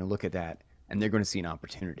world who are going to look at that and they're going to see an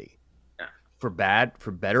opportunity. Yeah. For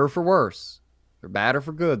better or for worse, for bad or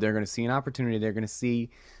for good, they're going to see an opportunity. They're going to see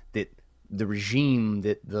that the regime,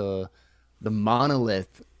 that the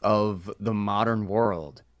monolith of the modern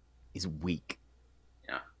world is weak.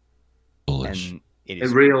 Yeah. Bullish. And it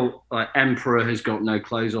is a real emperor has got no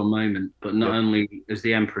clothes on moment, but not only is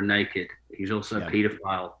the emperor naked, He's also a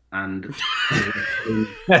paedophile, and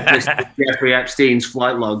Jeffrey Epstein's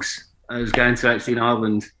flight logs. I was going to Epstein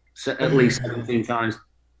Island at least 17 times.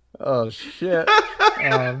 Oh shit!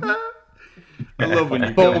 I love when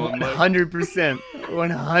you come on, Mike. 100%,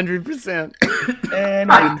 100%.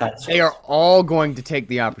 And they are all going to take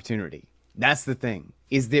the opportunity. That's the thing.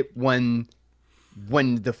 Is that when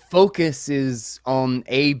the focus is on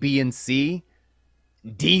A, B, and C,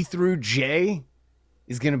 D through J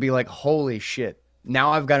is going to be like, holy shit.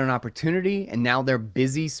 Now I've got an opportunity, and now they're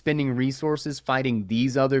busy spending resources fighting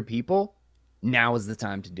these other people. Now is the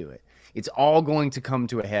time to do it. It's all going to come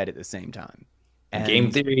to a head at the same time. And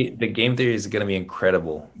the game theory is going to be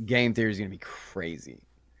incredible. Game theory is going to be crazy.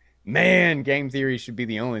 Man, game theory should be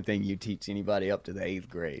the only thing you teach anybody up to the 8th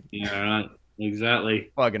grade. Yeah, right.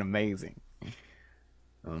 Exactly. Fucking amazing.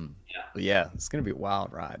 Yeah, it's gonna be a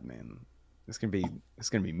wild ride, man. It's gonna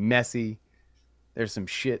be messy. There's some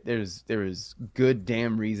shit. There is good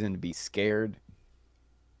damn reason to be scared.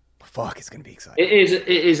 But fuck, it's gonna be exciting. It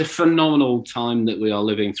is a phenomenal time that we are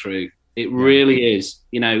living through. It really is.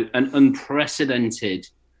 You know, an unprecedented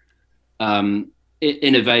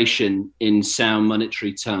innovation in sound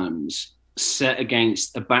monetary terms, set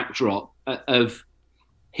against a backdrop of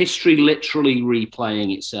history literally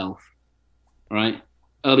replaying itself, right?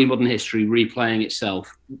 Early modern history replaying itself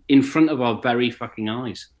in front of our very fucking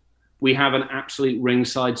eyes. We have an absolute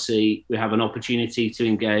ringside seat. We have an opportunity to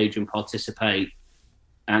engage and participate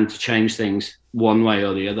and to change things one way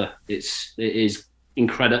or the other. It is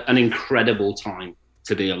an incredible time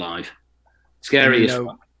to be alive. Scary as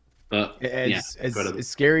fuck, but as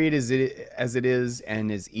scary as it is,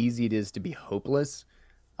 and as easy it is to be hopeless.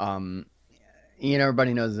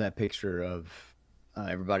 Everybody knows that picture of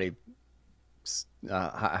everybody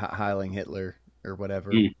heiling Hitler or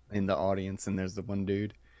whatever in the audience, and there's the one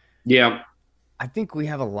dude. Yeah, I think we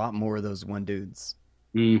have a lot more of those one dudes.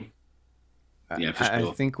 Yeah, for sure.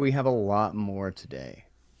 I think we have a lot more today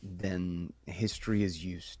than history is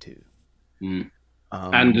used to.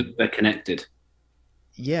 And they're connected.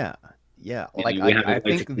 Yeah. Like I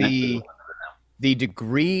think the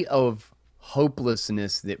degree of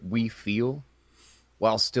hopelessness that we feel,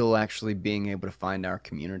 while still actually being able to find our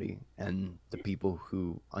community and the people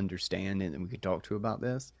who understand and we could talk to about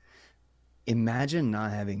this. Imagine not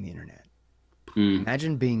having the internet.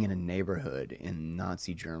 Imagine being in a neighborhood in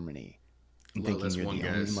Nazi Germany and thinking you're the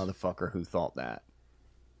only motherfucker who thought that.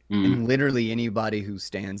 And literally anybody who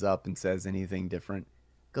stands up and says anything different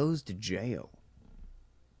goes to jail.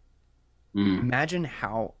 Imagine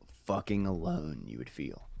how fucking alone you would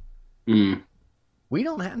feel. We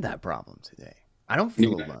don't have that problem today. I don't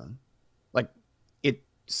feel alone. Like, it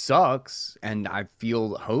sucks, and I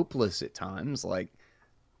feel hopeless at times. Like,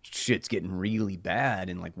 shit's getting really bad,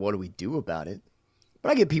 and like, what do we do about it?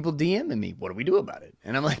 But I get people DMing me, what do we do about it?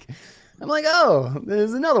 And I'm like, oh,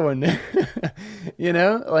 there's another one.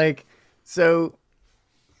 So,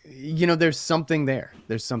 there's something there.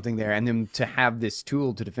 There's something there. And then to have this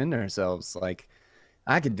tool to defend ourselves, like,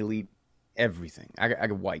 I could delete everything. I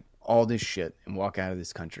could wipe all this shit and walk out of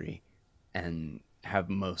this country and have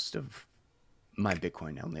most of my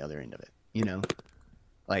Bitcoin on the other end of it,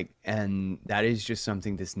 and that is just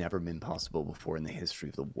something that's never been possible before in the history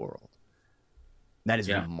of the world. That is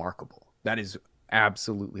remarkable. That is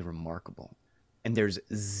absolutely remarkable. And there's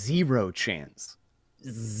zero chance,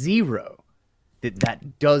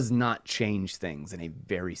 that does not change things in a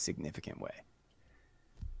very significant way.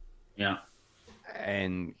 Yeah.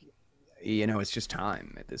 And, it's just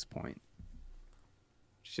time at this point.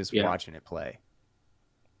 It's just watching it play.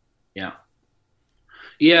 Yeah.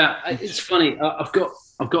 It's funny. I've got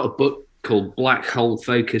a book called Black Hole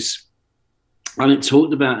Focus, and it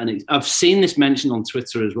talked about, and I've seen this mentioned on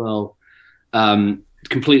Twitter as well,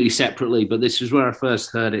 completely separately. But this is where I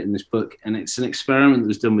first heard it in this book, and it's an experiment that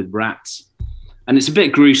was done with rats, and it's a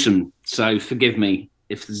bit gruesome. So forgive me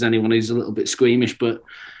if there's anyone who's a little bit squeamish, but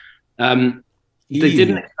they did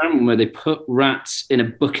an experiment where they put rats in a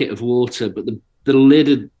bucket of water, but the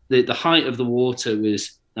lid, the height of the water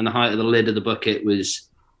was, and the height of the lid of the bucket was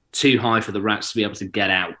too high for the rats to be able to get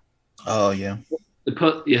out. Oh yeah.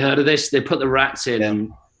 You heard of this? They put the rats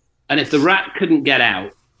in, and if the rat couldn't get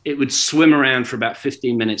out, it would swim around for about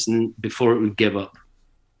 15 minutes and before it would give up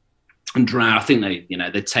and drown. I think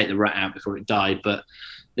they'd take the rat out before it died, but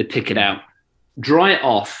they'd pick it out, dry it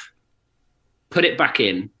off, put it back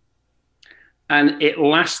in, and it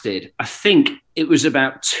lasted, I think it was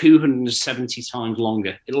about 270 times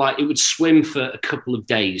longer. It would swim for a couple of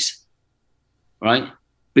days, right,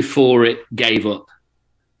 before it gave up.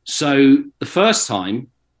 So the first time,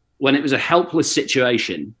 when it was a helpless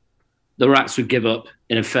situation, the rats would give up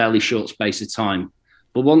in a fairly short space of time.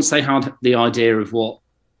 But once they had the idea of what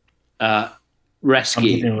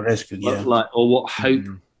rescue yeah. like, or what hope,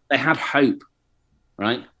 they had hope,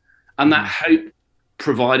 right? And that hope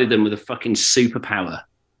provided them with a fucking superpower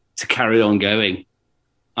to carry on going.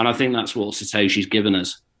 And I think that's what Satoshi's given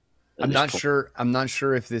us. I'm not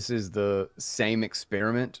sure if this is the same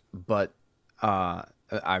experiment, but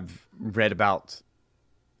I've read about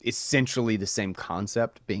essentially the same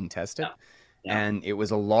concept being tested. Yeah. And it was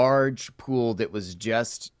a large pool that was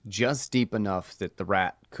just deep enough that the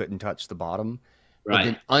rat couldn't touch the bottom. Right. But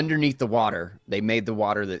then underneath the water, they made the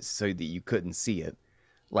water so that you couldn't see it.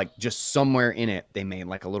 Like just somewhere in it, they made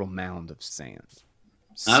like a little mound of sand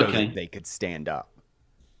so that they could stand up.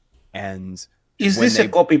 And is this a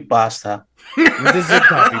copy pasta? This is a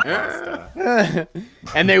copy pasta.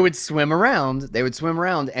 And they would swim around.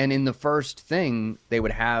 And in the first thing, they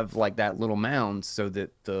would have like that little mound so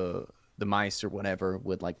that the mice or whatever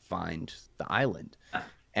would like find the island,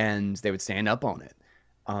 and they would stand up on it.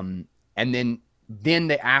 And then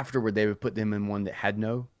they afterward they would put them in one that had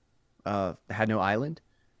no island.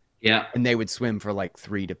 Yeah. And they would swim for like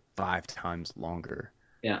 3 to 5 times longer.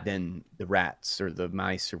 Yeah. Than the rats or the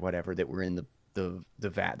mice or whatever that were in the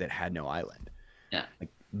vat that had no island. Yeah.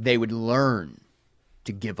 Like they would learn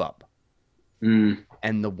to give up.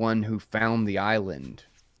 And the one who found the island,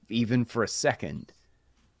 even for a second,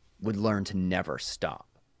 would learn to never stop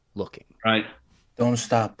looking. Right. Don't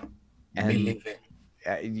stop. And believe it.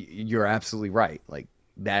 You're absolutely right. Like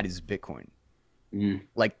that is Bitcoin.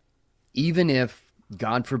 Like even if,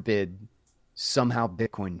 God forbid, somehow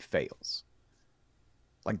Bitcoin fails,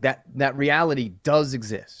 like that reality does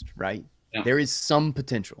exist, right? Yeah. There is some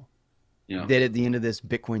potential that at the end of this,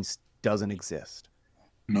 Bitcoin doesn't exist.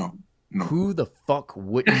 No. Who the fuck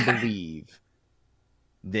wouldn't believe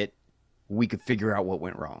that we could figure out what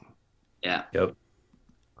went wrong? Yeah. Yep.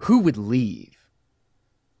 Who would leave?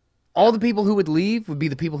 All the people who would leave would be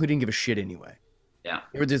the people who didn't give a shit anyway. Yeah.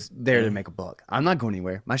 They were just there to make a buck. I'm not going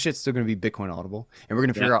anywhere. My shit's still going to be Bitcoin audible. And we're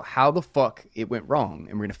going to figure out how the fuck it went wrong.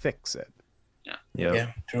 And we're going to fix it.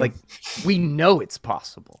 Yeah. Like, we know it's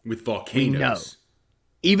possible. With volcanoes. We know.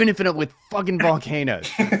 Even if it with fucking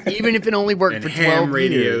volcanoes. Even if it only worked for 12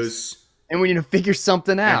 years. And we're going to figure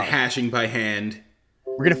something out. And hashing by hand.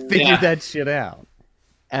 We're going to figure that shit out.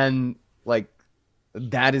 And, like,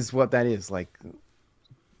 that is what that is. Like,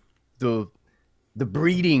 the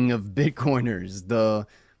breeding of Bitcoiners,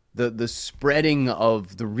 the spreading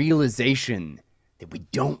of the realization that we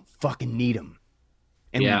don't fucking need them.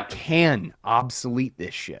 And we can obsolete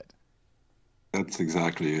this shit. That's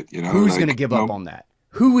exactly it. You know, who's going to give up on that?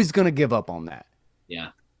 Who is going to give up on that? Yeah.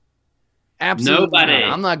 Absolutely. Nobody.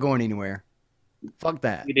 Not. I'm not going anywhere. Fuck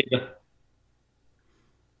that.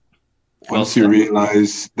 Once you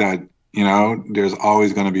realize that, you know, there's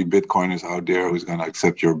always going to be Bitcoiners out there who's going to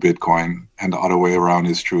accept your Bitcoin, and the other way around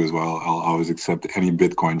is true as well. I'll always accept any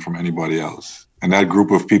Bitcoin from anybody else. And that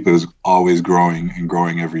group of people is always growing and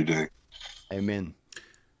growing every day. Amen.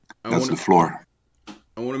 That's the floor.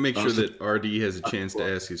 I want to make sure that RD has a chance to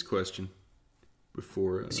ask his question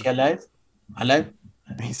before. Is he alive? Alive?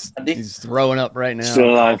 He's throwing up right now.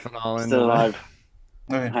 Still alive. Still alive.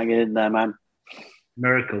 Okay. Hanging in there, man.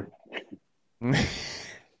 Miracle.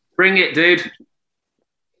 Bring it, dude.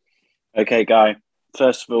 Okay, Guy.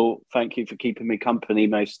 First of all, thank you for keeping me company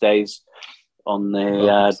most days on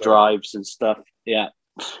the drives and stuff. Yeah.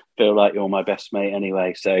 Feel like you're my best mate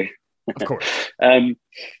anyway, so. Of course.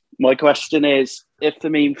 My question is, if the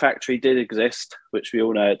meme factory did exist, which we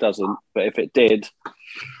all know it doesn't, but if it did,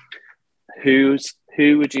 who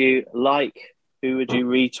would you like, who would you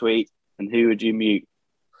retweet, and who would you mute?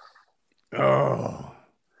 Oh,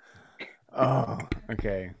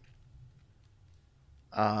 okay.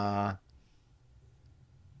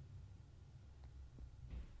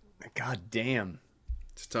 God damn.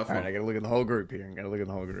 It's a tough All one. right, I gotta look at the whole group here.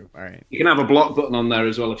 All right. You can have a block button on there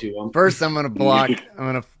as well if you want. First, I'm gonna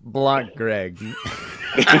block Greg.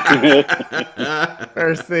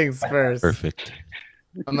 First things first. Perfect.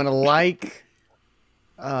 I'm gonna like.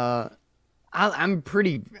 I'm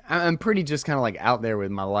pretty just kind of like out there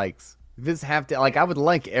with my likes. This have to like I would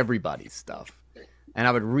like everybody's stuff, and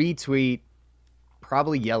I would retweet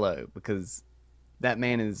probably Yellow because that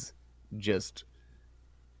man is just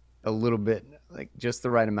a little bit like just the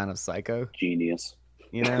right amount of psycho. Genius.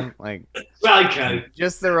 You know, like psycho.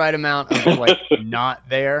 Just the right amount of like not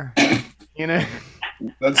there. You know.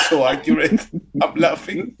 That's so accurate. I'm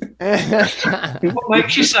laughing. What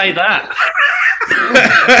makes you say that?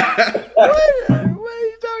 What are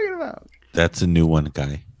you talking about? That's a new one,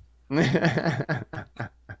 Guy.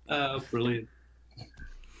 Oh, brilliant.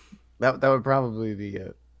 That would probably be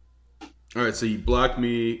it. All right, so you blocked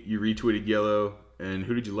me, you retweeted Yellow, and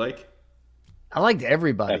who did you like? I liked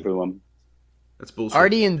everybody. Everyone. That's bullshit.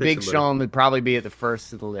 Artie and Pick Big somebody. Sean would probably be at the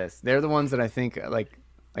first of the list. They're the ones that I think like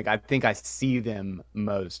I think I see them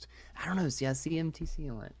most. I don't know. See, I see MTC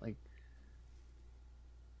a lot. Like,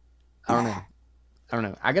 I don't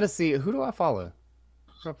know. I gotta see, who do I follow?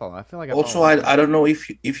 Who do I follow? I feel like Also, I don't know if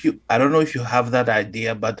you I don't know if you have that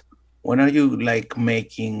idea, but when are you like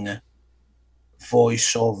making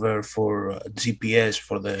voiceover for GPS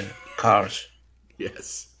for the cars?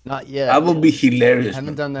 Yes. Not yet. That would be hilarious. I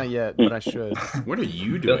haven't done that yet, but I should. When are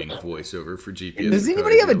you doing voiceover for GPS? Does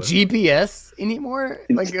anybody have a GPS anymore?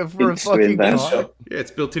 Like for a fucking car? Yeah, it's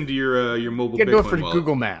built into your mobile. You can do it Bitcoin for wallet.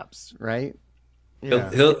 Google Maps, right? Yeah.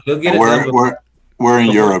 He'll get it. We're in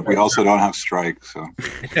Europe. We also don't have strike, so.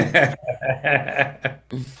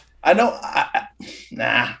 I know.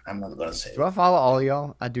 Nah, I'm not gonna say. Do I follow all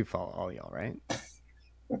y'all? I do follow all y'all, right?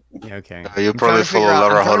 Yeah, okay. You I'm probably trying to figure follow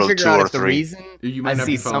out- Laura I'm trying to Huddle figure 2 out or if the 3. reason You I might not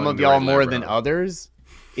see be some following of the y'all right more Labra than Huddle. others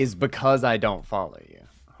is because I don't follow you.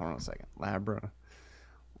 Hold on a second. Labra.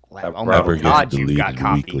 Oh my Labra gets god, you've got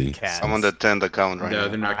deleted weekly. copycats. I'm on the 10th account right No, now.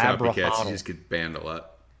 they're not Labra copycats. Huddle. You just get banned a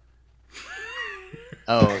lot.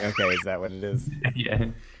 Oh, okay. Is that what it is? Yeah.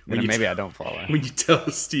 Then When you maybe t- I don't follow. When you tell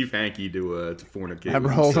Steve Hankey to fornicate, Labra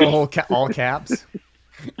with hold himself. all caps.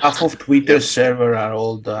 Half of Twitter's server are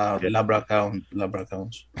all the Labra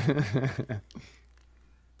accounts.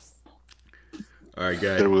 All right,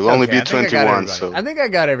 guys. There will only Okay, be I think I got 21, everybody. so. I think I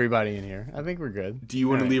got everybody in here. I think we're good. Do you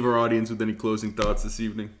want to All right. leave our audience with any closing thoughts this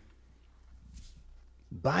evening?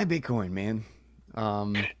 Buy Bitcoin, man.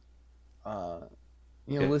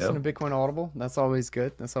 Yeah, Listen yeah. to Bitcoin Audible. That's always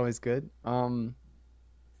good.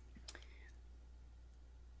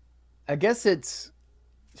 I guess it's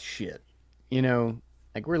shit.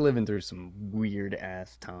 Like we're living through some weird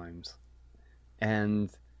ass times. And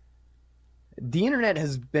the internet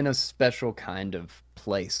has been a special kind of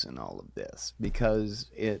place in all of this because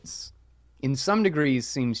it's in some degrees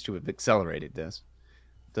seems to have accelerated this.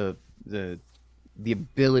 The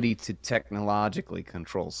ability to technologically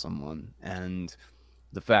control someone, and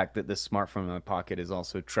the fact that this smartphone in my pocket is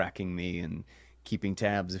also tracking me and keeping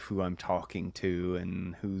tabs of who I'm talking to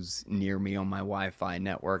and who's near me on my Wi-Fi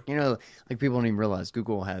network. Like people don't even realize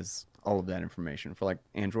Google has all of that information for like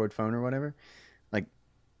Android phone or whatever. Like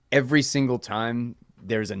every single time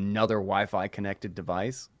there's another Wi-Fi connected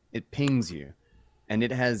device, it pings you, and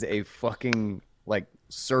it has a fucking like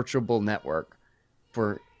searchable network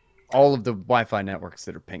for all of the Wi-Fi networks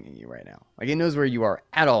that are pinging you right now. Like it knows where you are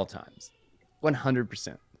at all times,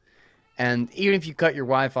 100%. And even if you cut your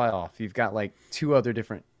Wi-Fi off, you've got like 2 other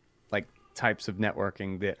different like types of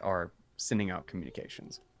networking that are sending out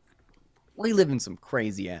communications. We live in some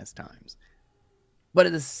crazy ass times. But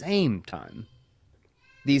at the same time,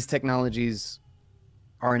 these technologies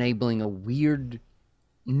are enabling a weird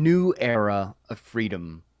new era of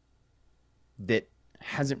freedom that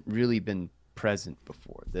hasn't really been present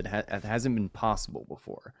before, that hasn't been possible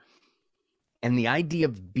before. And the idea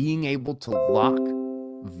of being able to lock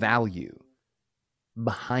value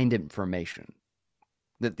behind information,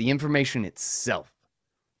 that the information itself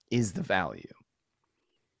is the value,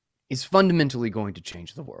 is fundamentally going to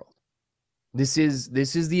change the world. This is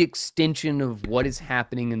the extension of what is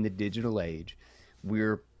happening in the digital age.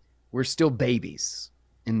 We're still babies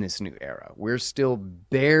in this new era. We're still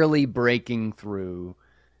barely breaking through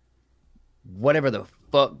whatever the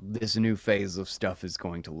fuck this new phase of stuff is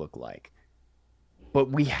going to look like. But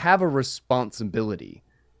we have a responsibility,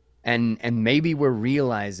 and maybe we're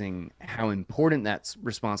realizing how important that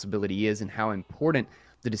responsibility is and how important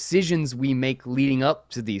the decisions we make leading up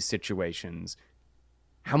to these situations,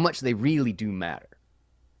 how much they really do matter.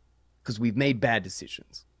 Because we've made bad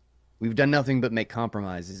decisions. We've done nothing but make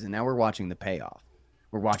compromises, and now we're watching the payoff.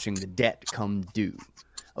 We're watching the debt come due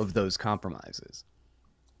of those compromises.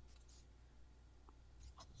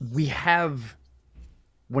 We have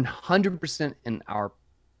 100% in our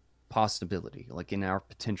possibility, like in our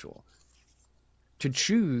potential, to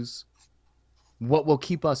choose what will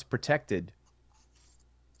keep us protected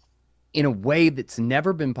in a way that's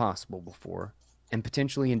never been possible before and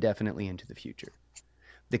potentially indefinitely into the future,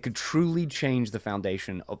 that could truly change the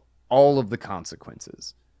foundation of all of the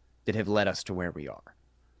consequences that have led us to where we are.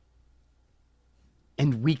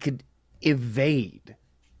 And we could evade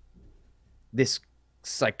this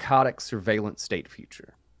psychotic surveillance state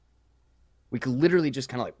future. We could literally just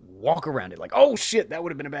kind of like walk around it like, oh shit, that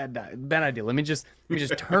would have been a bad idea. Let me just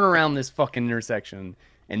turn around this fucking intersection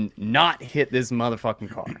and not hit this motherfucking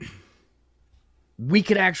car. We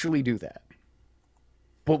could actually do that.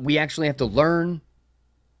 But we actually have to learn,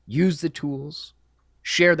 use the tools,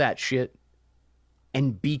 share that shit,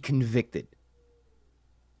 and be convicted.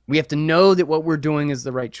 We have to know that what we're doing is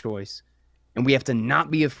the right choice, and we have to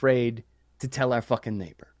not be afraid to tell our fucking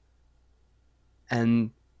neighbor.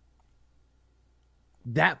 And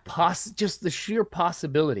that just the sheer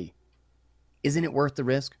possibility, isn't it worth the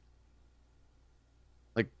risk?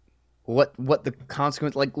 Like what the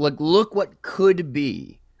consequence, like look what could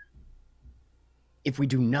be if we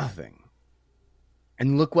do nothing.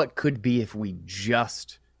 And look what could be if we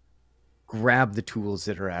just grab the tools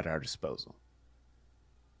that are at our disposal.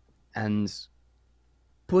 And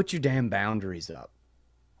put your damn boundaries up.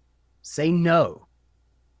 Say no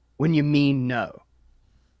when you mean no.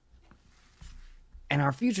 And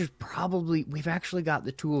our future's probably, we've actually got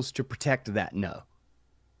the tools to protect that no.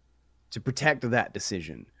 To protect that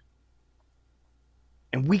decision.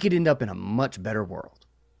 And we could end up in a much better world.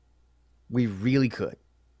 We really could.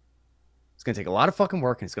 It's going to take a lot of fucking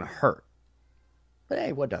work and it's going to hurt. But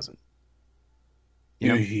hey, what doesn't?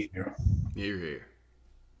 You're here. You're here.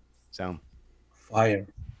 So. Fire.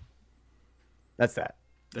 That's that.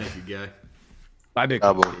 Thank you, guy. Bye, big.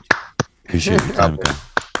 Appreciate your time, guy.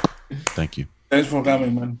 Thank you. Thanks for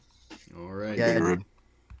coming, man. All right. Yeah,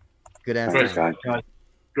 good answer. Great, guy.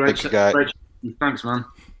 Great, Thank you, guy. great. Thanks, man.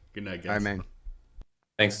 Good night, guys. All right, man.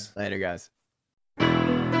 Thanks. Later, guys.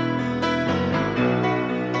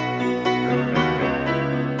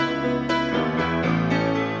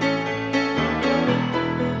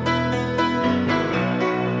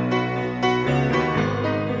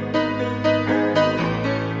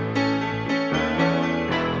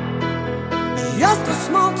 Just a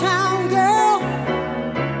small town girl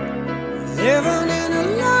living in a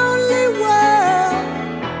lonely world.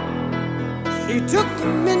 She took the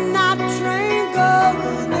midnight train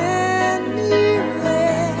going anywhere.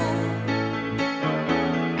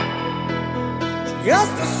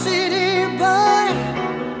 Just a city boy,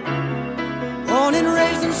 born and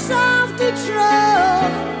raised in South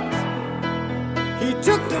Detroit. He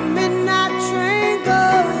took the midnight train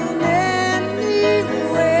going anywhere.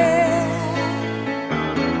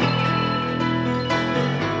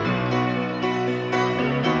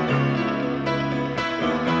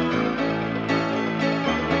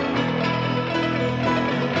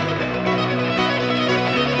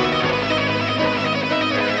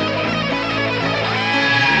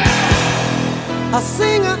 A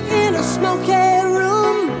singer in a smoky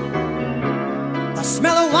room, the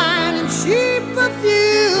smell of wine and cheap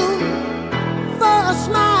perfume. For a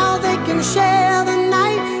smile they can share the